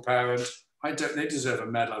single parent. They deserve a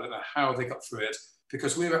medal. I don't know how they got through it,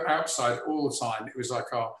 because we were outside all the time. It was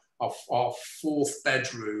like our 4th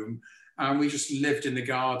bedroom. And we just lived in the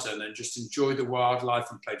garden and just enjoyed the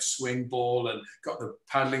wildlife and played swing ball and got the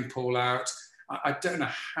paddling pool out. I don't know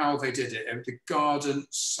how they did it. The garden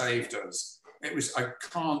saved us. I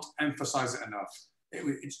can't emphasize it enough.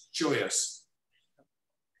 It's joyous.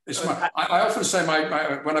 I often say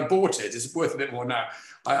when I bought it, it's worth a bit more now.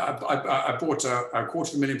 I bought a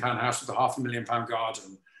 £250,000 house with a £500,000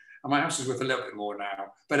 garden. And my house is worth a little bit more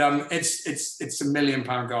now, but it's a £1 million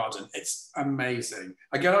garden. It's amazing.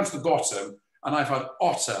 I get onto the bottom, and I've had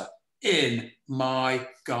otter in my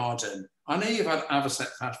garden. I know you've had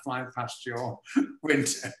avocet flying past your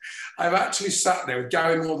window. I've actually sat there with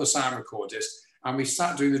Gary Moore, the sound recordist, and we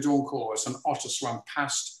sat doing the dawn chorus, and otter swam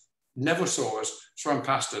past. Never saw us, swam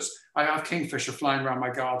past us. I have kingfisher flying around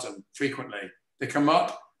my garden frequently. They come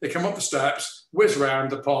up the steps, whiz around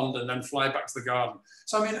the pond, and then fly back to the garden.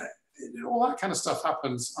 So, I mean, all that kind of stuff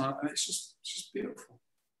happens, and it's just beautiful.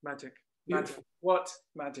 Magic. Magic. What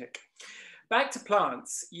magic. Back to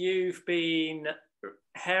plants. You've been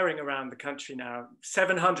herring around the country now,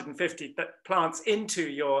 750 plants into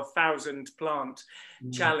your 1,000 plant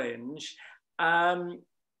challenge.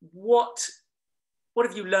 What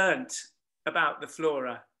have you learned about the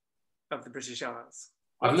flora of the British Isles?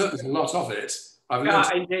 I've learned a lot of it.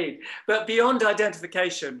 Indeed. But beyond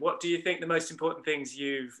identification, what do you think the most important things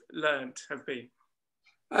you've learned have been?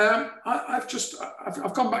 I've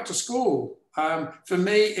gone back to school. For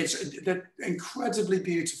me, they're incredibly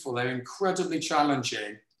beautiful. They're incredibly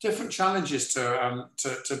challenging. Different challenges to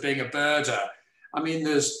being a birder. I mean,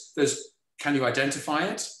 there's can you identify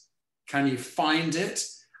it? Can you find it?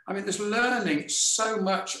 I mean, there's learning so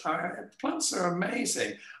much. Plants are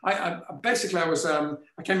amazing. I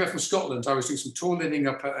came back from Scotland. I was doing some tour leading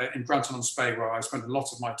up in Granton-on-Spey, where I spent a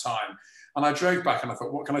lot of my time. And I drove back, and I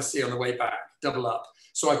thought, what can I see on the way back? Double up.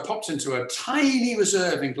 So I popped into a tiny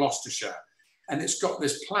reserve in Gloucestershire, and it's got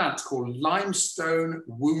this plant called limestone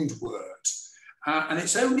woundwort. And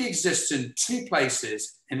it's only exists in 2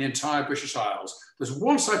 places in the entire British Isles. There's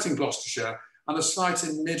one site in Gloucestershire and a site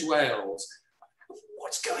in mid-Wales.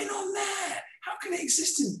 What's going on there? How can it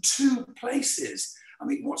exist in 2 places? I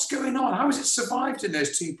mean, what's going on? How has it survived in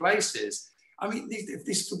those 2 places? I mean,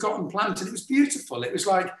 this forgotten plant, and it was beautiful. It was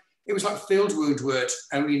like field woundwort,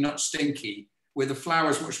 only not stinky, with the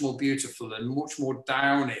flowers much more beautiful and much more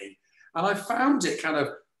downy. And I found it kind of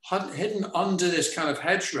hidden under this kind of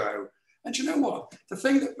hedgerow. And you know what? The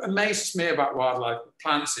thing that amazes me about wildlife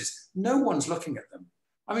plants is no one's looking at them.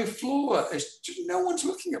 I mean, flora is no one's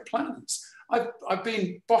looking at plants. I've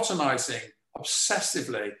been botanizing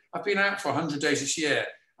obsessively. I've been out for 100 days this year,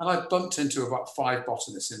 and I've bumped into about 5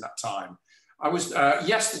 botanists in that time. I was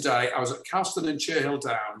yesterday. I was at Calston and Cherhill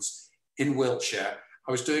Downs in Wiltshire.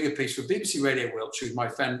 I was doing a piece for BBC Radio Wiltshire with my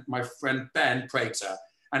friend Ben Prater,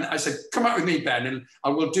 and I said, "Come out with me, Ben, and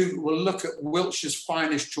we'll look at Wiltshire's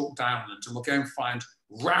finest chalk downland, and we'll go and find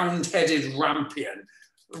round-headed rampion.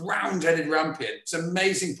 Round-headed rampion. It's an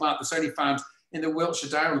amazing plant that's only found in the Wiltshire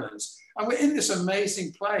Downlands." And we're in this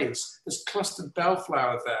amazing place. There's clustered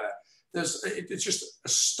bellflower there. It's just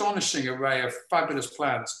astonishing array of fabulous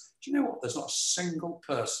plants. Do you know what? There's not a single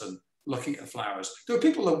person looking at the flowers. There were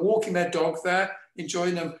people that were walking their dog there,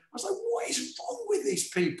 enjoying them. I was like, what is wrong with these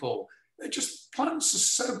people. They're just, plants are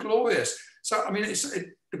so glorious. So, I mean,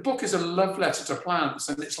 the book is a love letter to plants,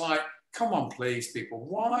 and it's like, come on, please, people,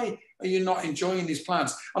 why are you not enjoying these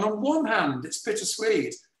plants? And on one hand, it's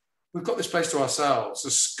bittersweet. We've got this place to ourselves,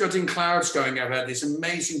 the scudding clouds going overhead, these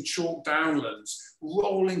amazing chalk downlands,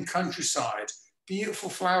 rolling countryside, beautiful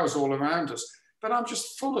flowers all around us. But I'm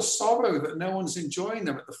just full of sorrow that no one's enjoying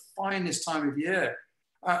them at the finest time of year.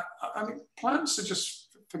 I mean, plants are just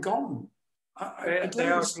forgotten. They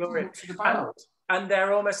are glorious. And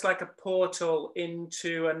they're almost like a portal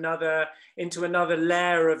into another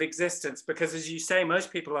layer of existence, because, as you say,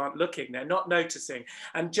 most people aren't looking, they're not noticing.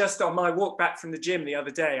 And just on my walk back from the gym the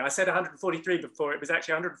other day, I said 143 before, it was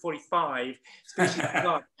actually 145 species of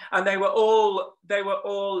plant, and they were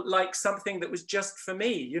all like something that was just for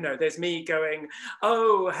me. You know, there's me going,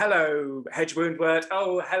 oh, hello, hedge woundwort,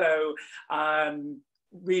 oh, hello,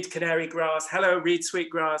 reed canary grass, hello, reed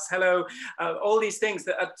sweetgrass, hello, all these things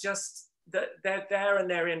that are just, that they're there and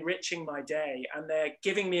they're enriching my day, and they're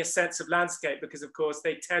giving me a sense of landscape, because of course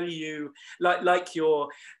they tell you, like your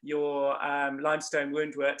limestone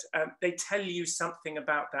woundwort, they tell you something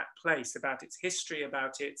about that place, about its history,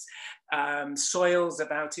 about its soils,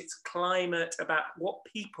 about its climate, about what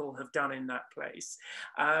people have done in that place,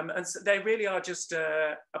 and so they really are just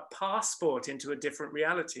a passport into a different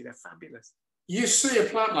reality. They're fabulous. You see a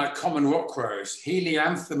plant like common rock rose,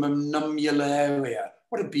 Helianthemum nummularia.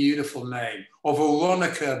 What a beautiful name. Or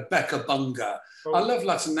Veronica beccabunga. Oh. I love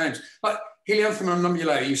Latin names. Like Helianthemum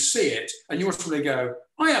nummularia, you see it and you automatically go,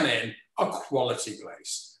 I am in a quality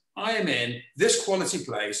place. I am in this quality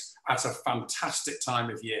place at a fantastic time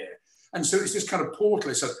of year. And so it's this kind of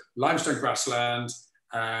portal. It's a limestone grassland,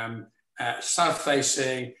 south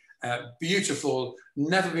facing, beautiful,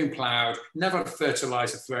 never been ploughed, never had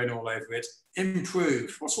fertilizer thrown all over it,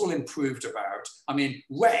 improved. What's all improved about? I mean,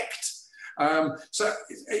 wrecked. So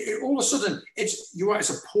all of a sudden, you're right, it's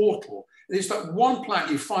a portal. It's like one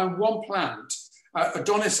plant, you find one plant,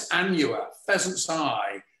 Adonis annua, pheasant's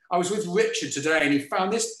eye. I was with Richard today and he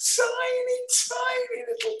found this tiny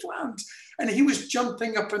little plant, and he was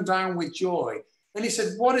jumping up and down with joy. And he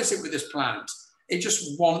said, what is it with this plant? It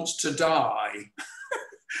just wants to die.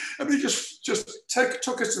 And they just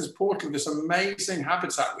took us to this portal of this amazing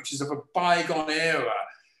habitat, which is of a bygone era.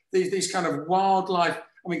 These kind of wildlife,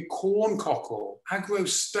 I mean, corncockle,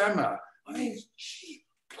 agrostemma. I mean, gee,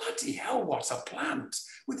 bloody hell, what a plant.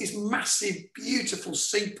 With these massive, beautiful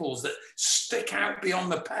sepals that stick out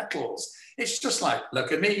beyond the petals. It's just like,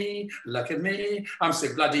 look at me, I'm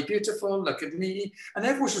so bloody beautiful, look at me. And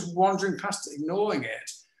everyone's just wandering past it, ignoring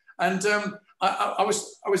it. And I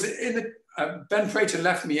was in the, Ben Prater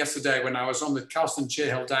left me yesterday when I was on the Castle and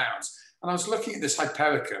Cheerhill Downs, and I was looking at this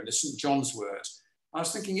hypericum, the St. John's wort. I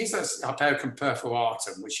was thinking, is that Hypericum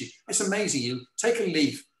perforatum, which it's amazing. You take a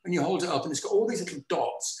leaf and you hold it up and it's got all these little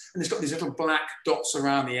dots, and it's got these little black dots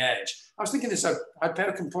around the edge. I was thinking this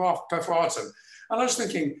Hypericum perforatum, and I was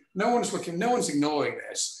thinking, no one's looking, no one's ignoring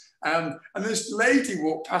this. And this lady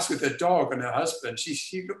walked past with her dog and her husband.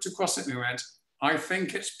 She looked across at me and went, I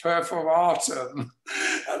think it's perforatum.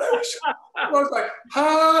 And I was like,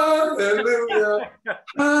 hallelujah,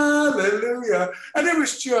 hallelujah. And it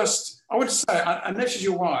was just, I want to say, and this is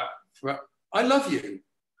your wife, I love you.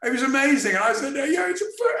 It was amazing. And I said, yeah,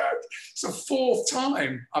 it's the fourth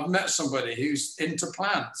time I've met somebody who's into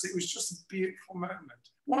plants. It was just a beautiful moment.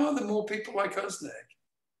 Why aren't there more people like us, Nick?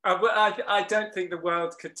 I don't think the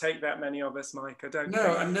world could take that many of us, Mike. I don't.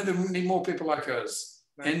 No, and there need more people like us.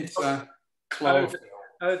 No. Clove.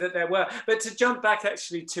 Oh, that there were. But to jump back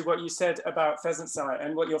actually to what you said about pheasant's eye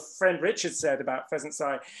and what your friend Richard said about pheasant's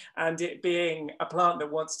eye and it being a plant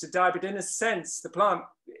that wants to die, but in a sense, the plant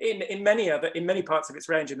in many parts of its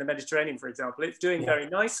range in the Mediterranean, for example, it's doing very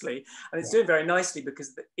nicely, and it's doing very nicely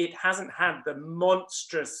because it hasn't had the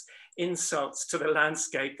monstrous insults to the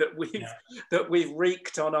landscape that we've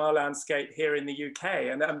wreaked on our landscape here in the UK.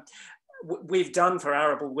 And we've done for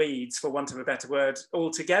arable weeds, for want of a better word,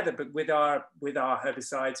 altogether, but with our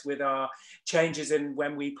herbicides, with our changes in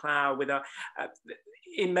when we plough, with our,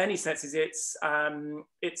 in many senses, it's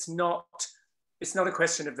not a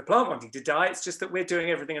question of the plant wanting to die. It's just that we're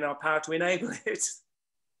doing everything in our power to enable it.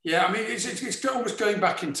 Yeah, I mean, it's almost going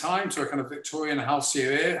back in time to a kind of Victorian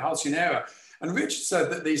halcyon era. And Richard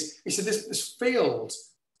said that this field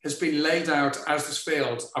has been laid out as this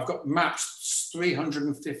field. I've got maps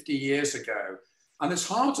 350 years ago. And it's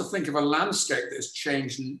hard to think of a landscape that has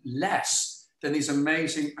changed less than these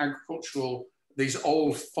amazing agricultural, these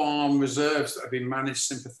old farm reserves that have been managed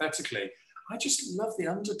sympathetically. I just love the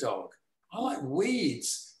underdog. I like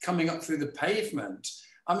weeds coming up through the pavement.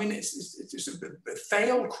 I mean, it's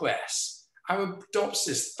thale cress,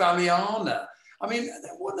 Arabidopsis thaliana. I mean,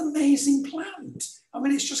 what an amazing plant. I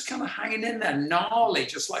mean, it's just kind of hanging in there, gnarly,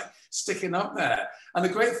 just like sticking up there. And the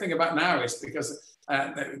great thing about now is because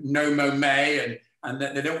no mow May and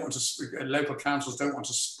they don't want to, local councils don't want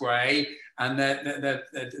to spray, and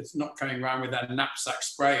it's not coming around with their knapsack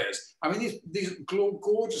sprayers. I mean, these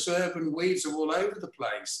gorgeous urban weeds are all over the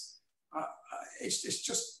place. It's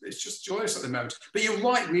just joyous at the moment. But you're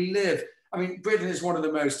right, we live. I mean, Britain is one of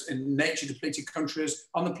the most nature-depleted countries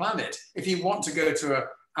on the planet. If you want to go to an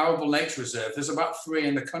arable nature reserve, there's about 3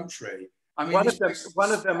 in the country. I mean,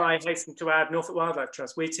 one of them, I hasten to add, Norfolk Wildlife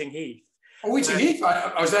Trust, Weeting Heath. Oh, Weeting Heath,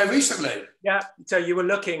 I was there recently. Yeah, so you were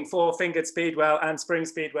looking for fingered speedwell and spring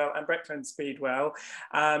speedwell and Breckland speedwell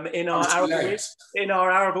in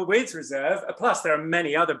our arable weeds reserve. Plus, there are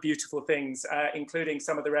many other beautiful things, including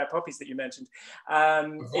some of the rare poppies that you mentioned.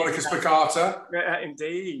 Volicus baccata.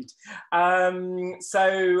 Indeed.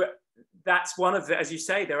 So that's one of the, as you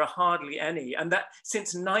say, there are hardly any. And that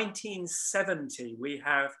since 1970, we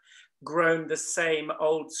have grown the same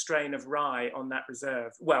old strain of rye on that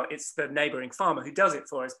reserve. Well, it's the neighbouring farmer who does it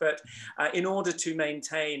for us, but in order to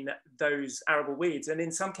maintain those arable weeds, and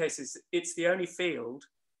in some cases, it's the only field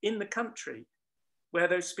in the country where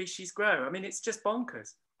those species grow. I mean, it's just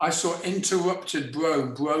bonkers. I saw interrupted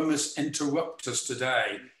brome, Bromus interruptus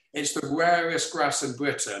today. It's the rarest grass in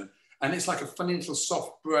Britain, and it's like a funny little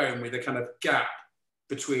soft brome with a kind of gap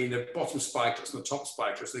between the bottom spikelets and the top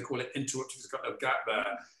spikelets. They call it interruptus, it's got a gap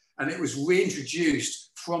there. And it was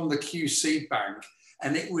reintroduced from the Kew seed bank.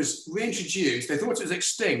 And it was reintroduced, they thought it was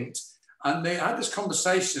extinct, and they had this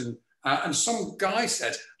conversation, and some guy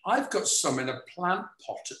said, I've got some in a plant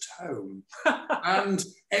pot at home. And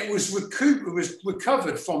it was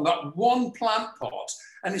recovered from that one plant pot,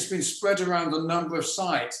 and it's been spread around a number of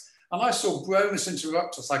sites. And I saw Bromus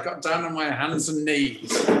interruptus. I got down on my hands and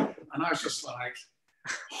knees, and I was just like,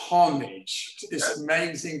 homage to this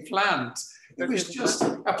amazing plant. It was just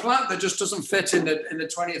a plant that just doesn't fit in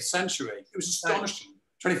the 20th century. It was astonishing.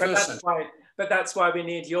 21st century. But that's why we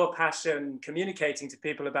need your passion communicating to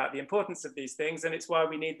people about the importance of these things. And it's why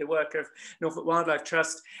we need the work of Norfolk Wildlife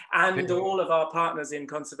Trust and all of our partners in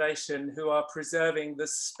conservation who are preserving the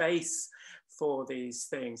space for these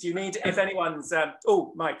things. You need, if anyone's,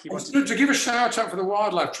 oh, Mike, you want to give a shout out for the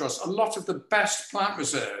Wildlife Trust. A lot of the best plant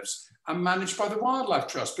reserves are managed by the Wildlife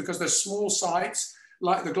Trust because they're small sites,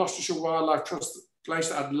 like the Gloucestershire Wildlife Trust place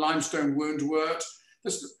that had limestone woundwort.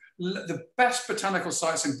 The best botanical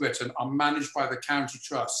sites in Britain are managed by the county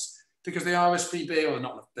trusts because the RSPB, or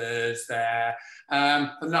not enough birds there.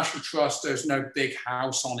 The National Trust, there's no big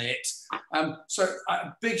house on it. So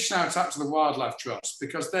a big shout out to the Wildlife Trust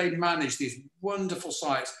because they manage these wonderful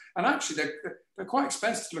sites. And actually they're quite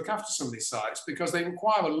expensive to look after some of these sites because they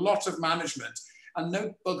require a lot of management and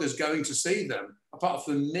no buggers going to see them apart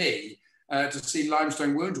from me. To see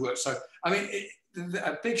limestone woundwort. So, I mean,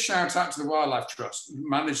 a big shout out to the Wildlife Trust,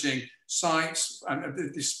 managing sites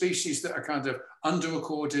and the species that are kind of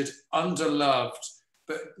under-recorded, under-loved,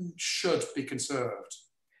 but should be conserved.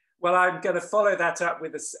 Well, I'm going to follow that up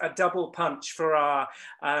with a double punch for our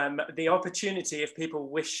the opportunity, if people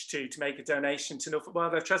wish to make a donation to Norfolk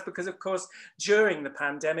Wildlife Trust, because of course, during the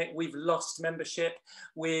pandemic, we've lost membership.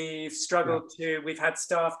 We've struggled we've had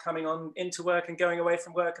staff coming on into work and going away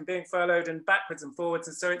from work and being furloughed and backwards and forwards.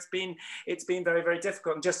 And so it's been very, very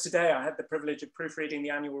difficult. And just today, I had the privilege of proofreading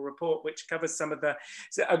the annual report, which covers a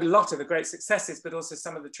lot of the great successes, but also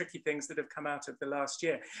some of the tricky things that have come out of the last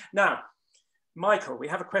year. Now, Michael, we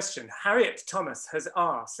have a question. Harriet Thomas has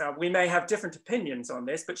asked, now we may have different opinions on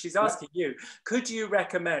this, but she's asking you, could you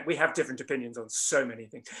recommend, we have different opinions on so many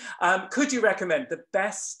things, could you recommend the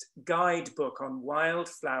best guidebook on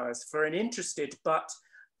wildflowers for an interested but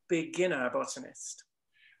beginner botanist?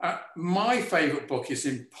 My favourite book is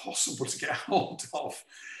impossible to get hold of.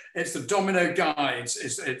 It's the Domino Guides.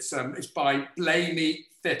 It's by Blamey,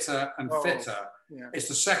 Fitter and Fitter. Yeah. It's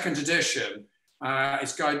the second edition. And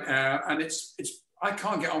I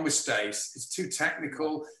can't get on with Stace. It's too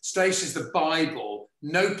technical. Stace is the Bible,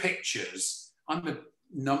 no pictures. I'm a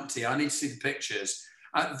numpty, I need to see the pictures.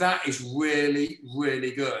 That is really, really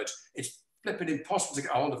good. It's flipping impossible to get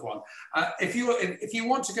hold of one. If you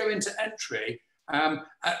want to go into entry,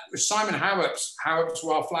 Simon Harrop's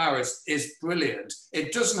Wildflowers is brilliant.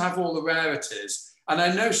 It doesn't have all the rarities. And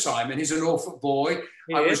I know Simon, he's an Norfolk boy.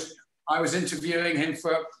 I was interviewing him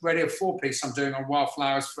for a Radio 4 piece I'm doing on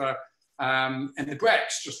wildflowers for in the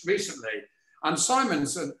Brecks just recently. And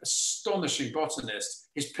Simon's an astonishing botanist.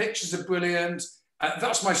 His pictures are brilliant.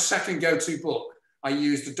 That's my second go-to book. I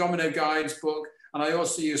use the Domino Guides book, and I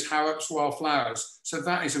also use Harrop's Wildflowers. So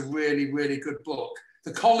that is a really, really good book.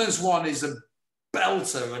 The Collins one is a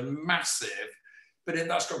belter and massive, but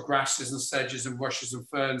that's got grasses and sedges and rushes and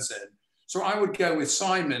ferns in. So I would go with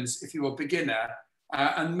Simon's if you're a beginner,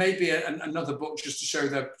 and maybe another book just to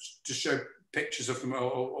show pictures of them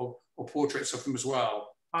or portraits of them as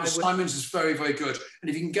well. Simon's is very, very good. And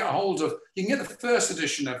if you can get a hold of, you can get the first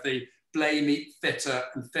edition of the Blamey, Fitter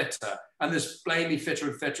and Fitter. And there's Blamey, Fitter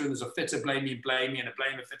and Fitter, and there's a Fitter, Blamey, Blamey, and a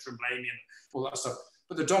Blamer, Fitter and Blamey, and all that stuff.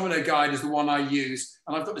 But the Domino Guide is the one I use.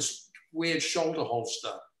 And I've got this weird shoulder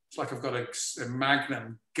holster. It's like I've got a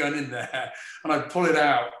Magnum gun in there. And I pull it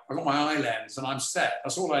out. I've got my eye lens and I'm set.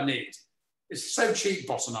 That's all I need. It's so cheap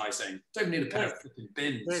botanizing. Don't need a pair of flipping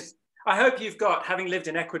bins. I hope you've got, having lived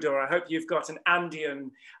in Ecuador, I hope you've got an Andean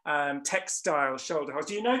textile shoulder holster.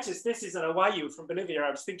 Do you notice this is an Awayu from Bolivia? I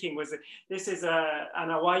was thinking this is an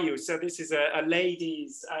Awayu. So this is a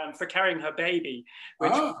lady's for carrying her baby,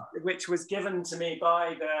 which was given to me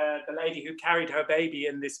by the lady who carried her baby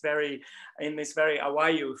in this very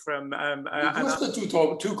Awayu from. I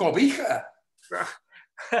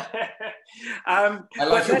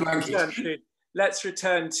like your blanket. Let's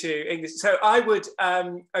return to English. So I would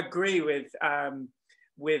agree with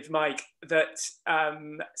Mike that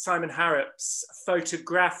Simon Harrop's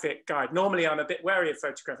photographic guide. Normally, I'm a bit wary of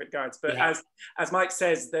photographic guides, but as Mike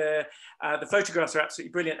says, the photographs are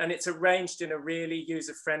absolutely brilliant, and it's arranged in a really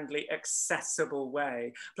user-friendly, accessible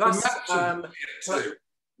way. Plus,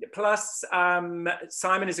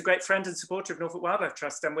 Simon is a great friend and supporter of Norfolk Wildlife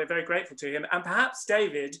Trust, and we're very grateful to him. And perhaps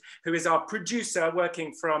David, who is our producer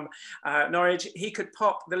working from Norwich, he could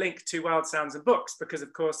pop the link to Wild Sounds and Books, because,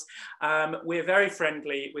 of course, we're very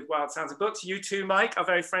friendly with Wild Sounds and Books. You too, Mike, are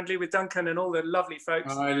very friendly with Duncan and all the lovely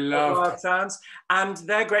folks I love Wild Sounds. And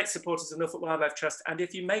they're great supporters of Norfolk Wildlife Trust. And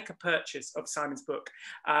if you make a purchase of Simon's book,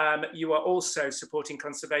 you are also supporting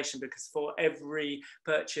conservation, because for every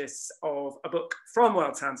purchase of a book from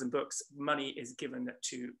Wild Sounds and Books, money is given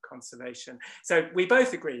to conservation. So we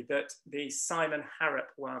both agree that the Simon Harrop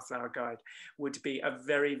Wildflower Guide would be a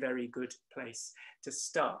very, very good place to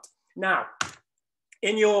start. Now,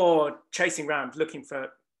 in your chasing round looking for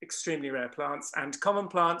extremely rare plants and common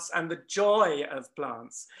plants and the joy of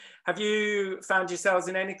plants, have you found yourselves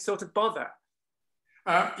in any sort of bother?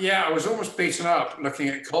 Yeah, I was almost beaten up looking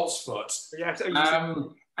at coltsfoot. Yeah,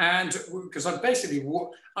 and because I basically,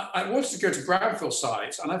 I wanted to go to brownfield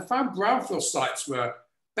sites, and I found brownfield sites were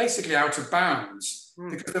basically out of bounds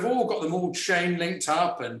because they've all got them all chain linked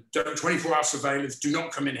up and 24-hour surveillance, do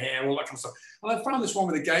not come in here, all that kind of stuff. And I found this one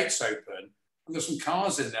with the gates open, and there's some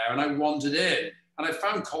cars in there, and I wandered in, and I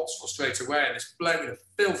found coltsfoot straight away, and this bloke with a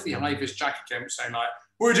filthy high-vis jacket came saying like,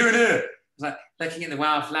 "What are you doing here?" I was like, "Looking at the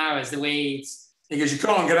wildflowers, the weeds." He goes, "You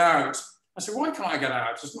can't get out." I said, "Why can't I get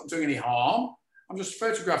out? It's not doing any harm. I'm just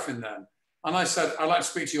photographing them." And I said, "I'd like to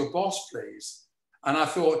speak to your boss, please." And I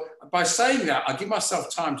thought, by saying that, I'll give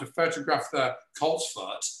myself time to photograph the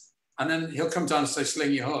coltsfoot, and then he'll come down and say,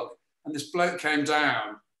 "Sling your hook." And this bloke came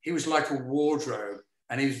down. He was like a wardrobe,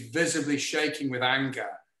 and he was visibly shaking with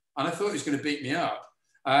anger. And I thought he was going to beat me up.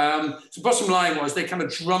 So bottom line was, they kind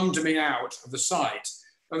of drummed me out of the site.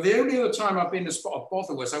 And the only other time I've been in a spot of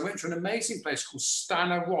bother was I went to an amazing place called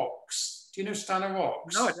Stanner Rocks. Do you know Stanner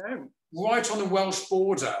Rocks? No, I don't. Right on the Welsh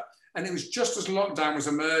border. And it was just as lockdown was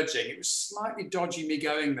emerging. It was slightly dodgy me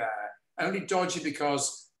going there. Only dodgy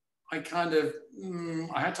because I kind of,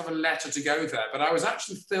 I had to have a letter to go there. But I was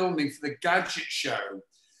actually filming for the Gadget Show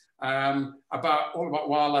all about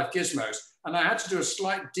wildlife gizmos. And I had to do a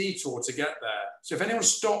slight detour to get there. So if anyone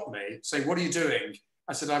stopped me, say, "What are you doing?"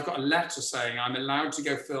 I said, "I've got a letter saying I'm allowed to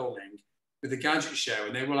go filming with the Gadget Show."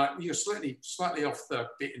 And they were like, "You're slightly off the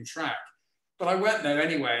beaten track." But I went there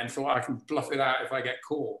anyway and thought I can bluff it out if I get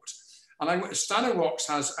caught. And I went, Stanner Rocks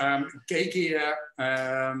has Gagia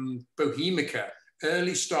bohemica,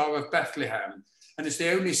 early star of Bethlehem. And it's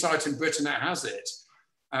the only site in Britain that has it.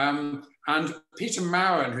 And Peter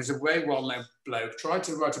Maron, who's a very well-known bloke, tried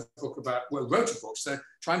to write a book about, well, wrote a book, so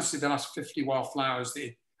trying to see the last 50 wildflowers.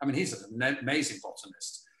 I mean, he's an amazing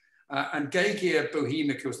botanist. And Gagia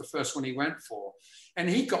bohemica was the first one he went for. And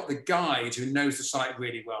he got the guide who knows the site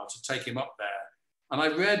really well to take him up there. And I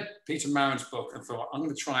read Peter Maron's book and thought, I'm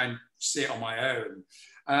going to try and see it on my own.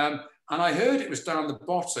 And I heard it was down the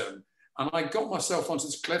bottom. And I got myself onto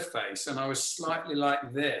this cliff face and I was slightly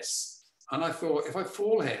like this. And I thought, if I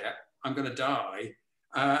fall here, I'm going to die.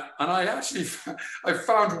 And I actually, I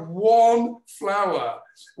found one flower,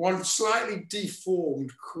 one slightly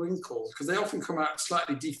deformed crinkle, because they often come out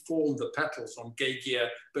slightly deformed, the petals on Gagia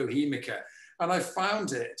bohemica. And I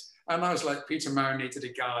found it. And I was like, Peter Maron needed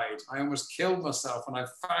a guide. I almost killed myself and I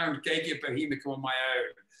found Gagia bohemica on my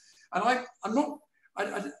own. And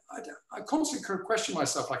I constantly question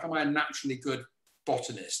myself, like, am I a naturally good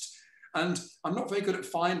botanist? And I'm not very good at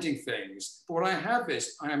finding things. But what I have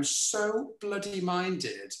is I am so bloody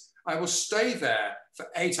minded. I will stay there for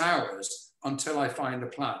 8 hours until I find a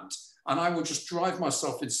plant. And I will just drive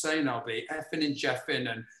myself insane. I'll be effing and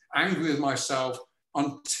jeffing and angry with myself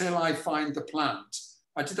until I find the plant.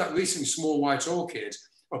 I did that recently, small white orchid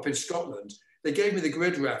up in Scotland. They gave me the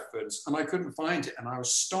grid reference and I couldn't find it. And I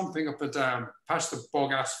was stomping up and down past the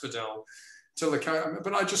bog asphodel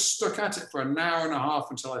but I just stuck at it for an hour and a half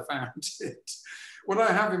until I found it. What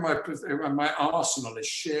I have in my arsenal is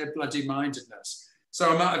sheer bloody mindedness.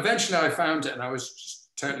 So eventually I found it and I was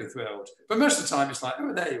just totally thrilled. But most of the time it's like,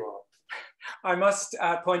 oh, there you are. I must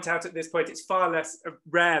point out at this point, it's far less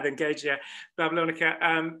rare than Gagea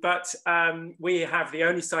babylonica, but we have the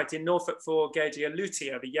only site in Norfolk for Gagea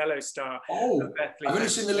lutea, the yellow star. Oh, I've only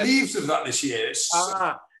seen the leaves of that this year. It's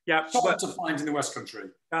yeah, hard to find in the West Country.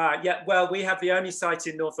 Yeah, well, we have the only site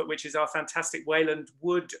in Norfolk, which is our fantastic Wayland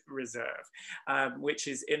Wood Reserve, which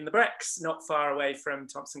is in the Brecks, not far away from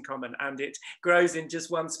Thompson Common. And it grows in just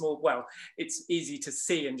one small, well, it's easy to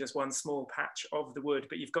see in just one small patch of the wood,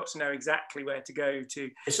 but you've got to know exactly where to go to.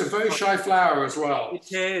 It's a very shy flower as well.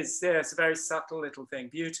 It is, yeah, it's a very subtle little thing,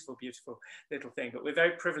 beautiful, beautiful little thing. But we're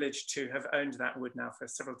very privileged to have owned that wood now for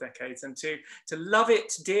several decades and to love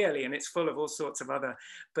it dearly. And it's full of all sorts of other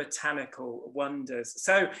botanical wonders.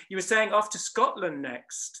 So you were saying off to Scotland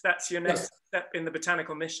next. That's your next step in the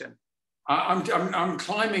botanical mission. I'm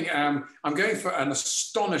climbing. I'm going for an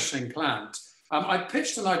astonishing plant. I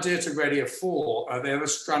pitched an idea to Radio 4. They have a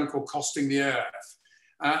strand called Costing the Earth.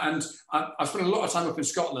 And I spent a lot of time up in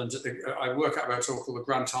Scotland. I work at a hotel called the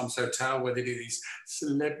Grand Arms Hotel, where they do these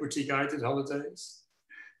celebrity guided holidays,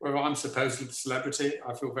 where I'm supposedly the celebrity.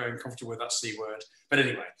 I feel very uncomfortable with that C word. But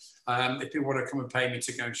anyway, if people want to come and pay me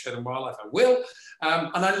to go and show them wildlife, I will.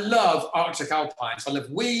 And I love Arctic alpines. I love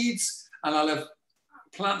weeds and I love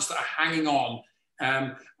plants that are hanging on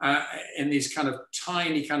in these kind of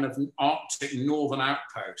tiny kind of Arctic northern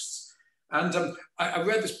outposts. And I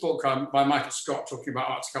read this book by Michael Scott talking about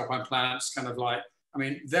Arctic alpine plants, kind of like, I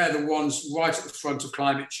mean, they're the ones right at the front of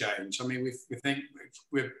climate change. I mean, we think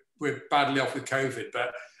we're badly off with COVID,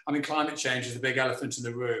 but I mean, climate change is the big elephant in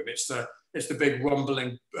the room. It's the big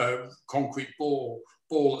rumbling concrete ball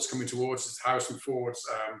that's coming towards us, housing forwards,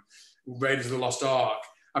 Raiders of the Lost Ark.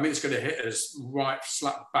 I mean, it's going to hit us right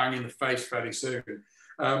slap bang in the face fairly soon.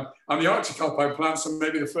 And the Arctic alpine plants are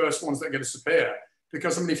maybe the first ones that are going to disappear.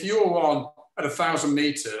 Because, I mean, if you're on at 1,000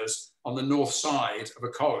 meters on the north side of a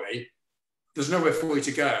corrie, there's nowhere for you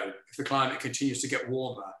to go if the climate continues to get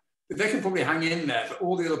warmer. But they can probably hang in there, but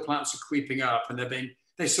all the other plants are creeping up and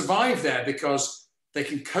they survive there because they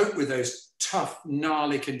can cope with those tough,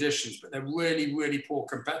 gnarly conditions, but they're really, really poor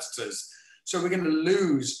competitors. So we're going to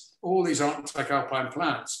lose all these Arctic alpine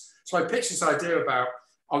plants. So I pitched this idea about,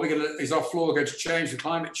 is our flora going to change with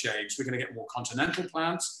climate change? We're going to get more continental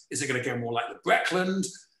plants. Is it going to go more like the Breckland?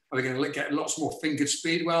 Are we going to get lots more fingered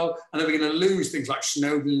speedwell? And are we going to lose things like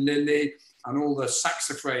Snowdon lily and all the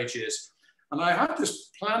saxifrages? And I had this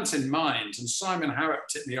plant in mind, and Simon Harrop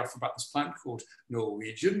tipped me off about this plant called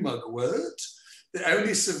Norwegian mugwort. It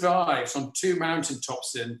only survives on 2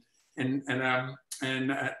 mountaintops in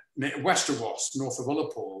Westerwas, north of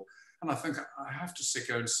Ullapool. And I think I have to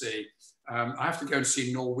go and see. I have to go and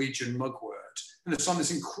see Norwegian mugwort. And it's on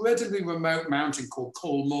this incredibly remote mountain called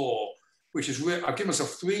Culmore, which is I've given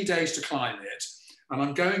myself 3 days to climb it. And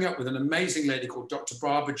I'm going up with an amazing lady called Dr.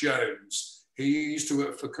 Barbara Jones, who used to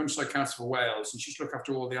work for Countryside Council for Wales, and she's looked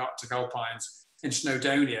after all the Arctic alpines in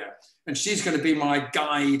Snowdonia. And she's going to be my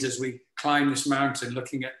guide as we climb this mountain,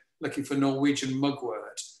 looking for Norwegian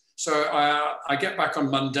mugwort. So I get back on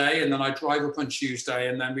Monday, and then I drive up on Tuesday,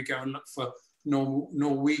 and then we go and look for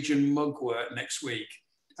Norwegian mugwort next week.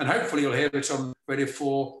 And hopefully you'll hear it on Radio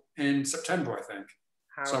 4 in September, I think.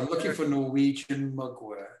 So I'm looking for Norwegian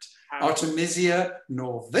mugwort. Artemisia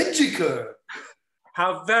norvegica.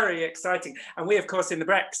 How very exciting. And we, of course, in the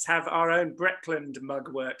Brecks have our own Breckland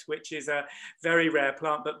mugwort, which is a very rare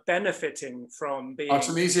plant, but benefiting from being...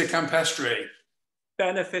 Artemisia campestre.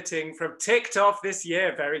 Benefiting from, ticked off this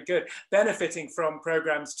year, very good. Benefiting from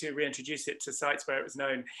programs to reintroduce it to sites where it was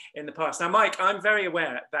known in the past. Now, Mike, I'm very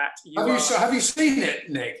aware that have you seen it,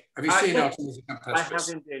 Nick? Have you seen Artemisia campestris? I have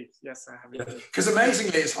indeed. Yes, I have indeed. Because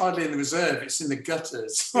amazingly, it's hardly in the reserve; it's in the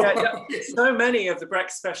gutters. So many of the Breck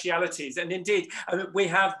specialities, and indeed,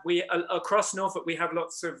 we across Norfolk we have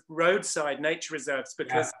lots of roadside nature reserves.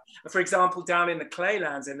 Because, for example, down in the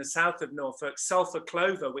Claylands in the south of Norfolk, sulphur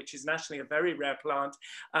clover, which is nationally a very rare plant,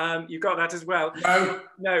 plant. You got that as well? No.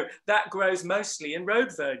 No, that grows mostly in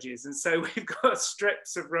road verges. And so we've got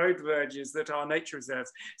strips of road verges that are nature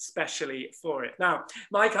reserves specially for it. Now,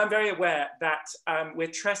 Mike, I'm very aware that we're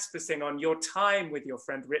trespassing on your time with your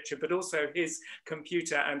friend Richard, but also his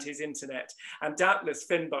computer and his internet. And doubtless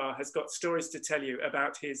Finbar has got stories to tell you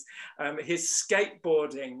about his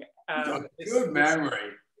skateboarding. Good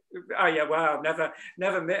memory. Oh yeah, wow, never,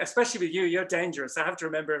 especially with you, you're dangerous. I have to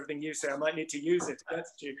remember everything you say. I might need to use it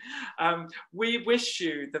against you. We wish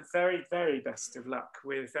you the very, very best of luck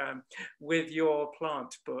with your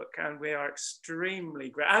plant book, and we are extremely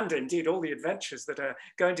grateful, and indeed all the adventures that are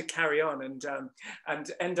going to carry on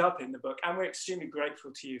and end up in the book. And we're extremely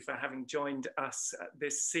grateful to you for having joined us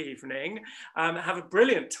this evening. Have a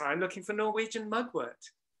brilliant time looking for Norwegian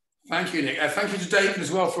mugwort. Thank you, Nick. Thank you to David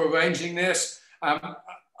as well for arranging this.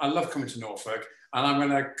 I love coming to Norfolk, and I'm going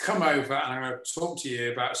to come over and I'm going to talk to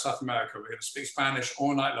you about South America. We're going to speak Spanish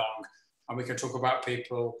all night long, and we can talk about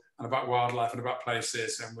people and about wildlife and about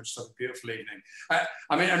places, and we'll just have a beautiful evening.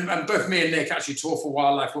 I mean, and both me and Nick actually tour for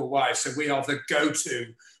Wildlife Worldwide, so we are the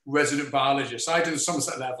go-to resident biologists. I do the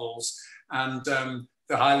Somerset Levels and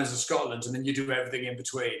the Highlands of Scotland, and then you do everything in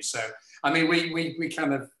between. So, I mean,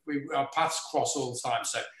 our paths cross all the time.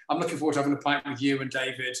 So I'm looking forward to having a pint with you and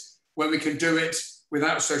David when we can do it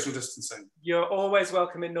without social distancing. You're always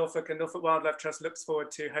welcome in Norfolk, and Norfolk Wildlife Trust looks forward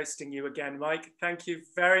to hosting you again. Mike, thank you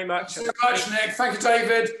very much. Thanks so much, Nick. Thank you,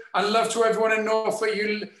 David. And love to everyone in Norfolk.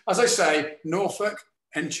 You, as I say, Norfolk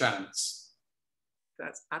enchants.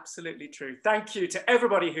 That's absolutely true. Thank you to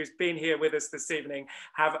everybody who's been here with us this evening.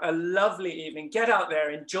 Have a lovely evening. Get out there,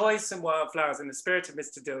 enjoy some wildflowers in the spirit of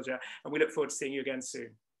Mr. Dilger, and we look forward to seeing you again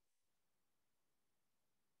soon.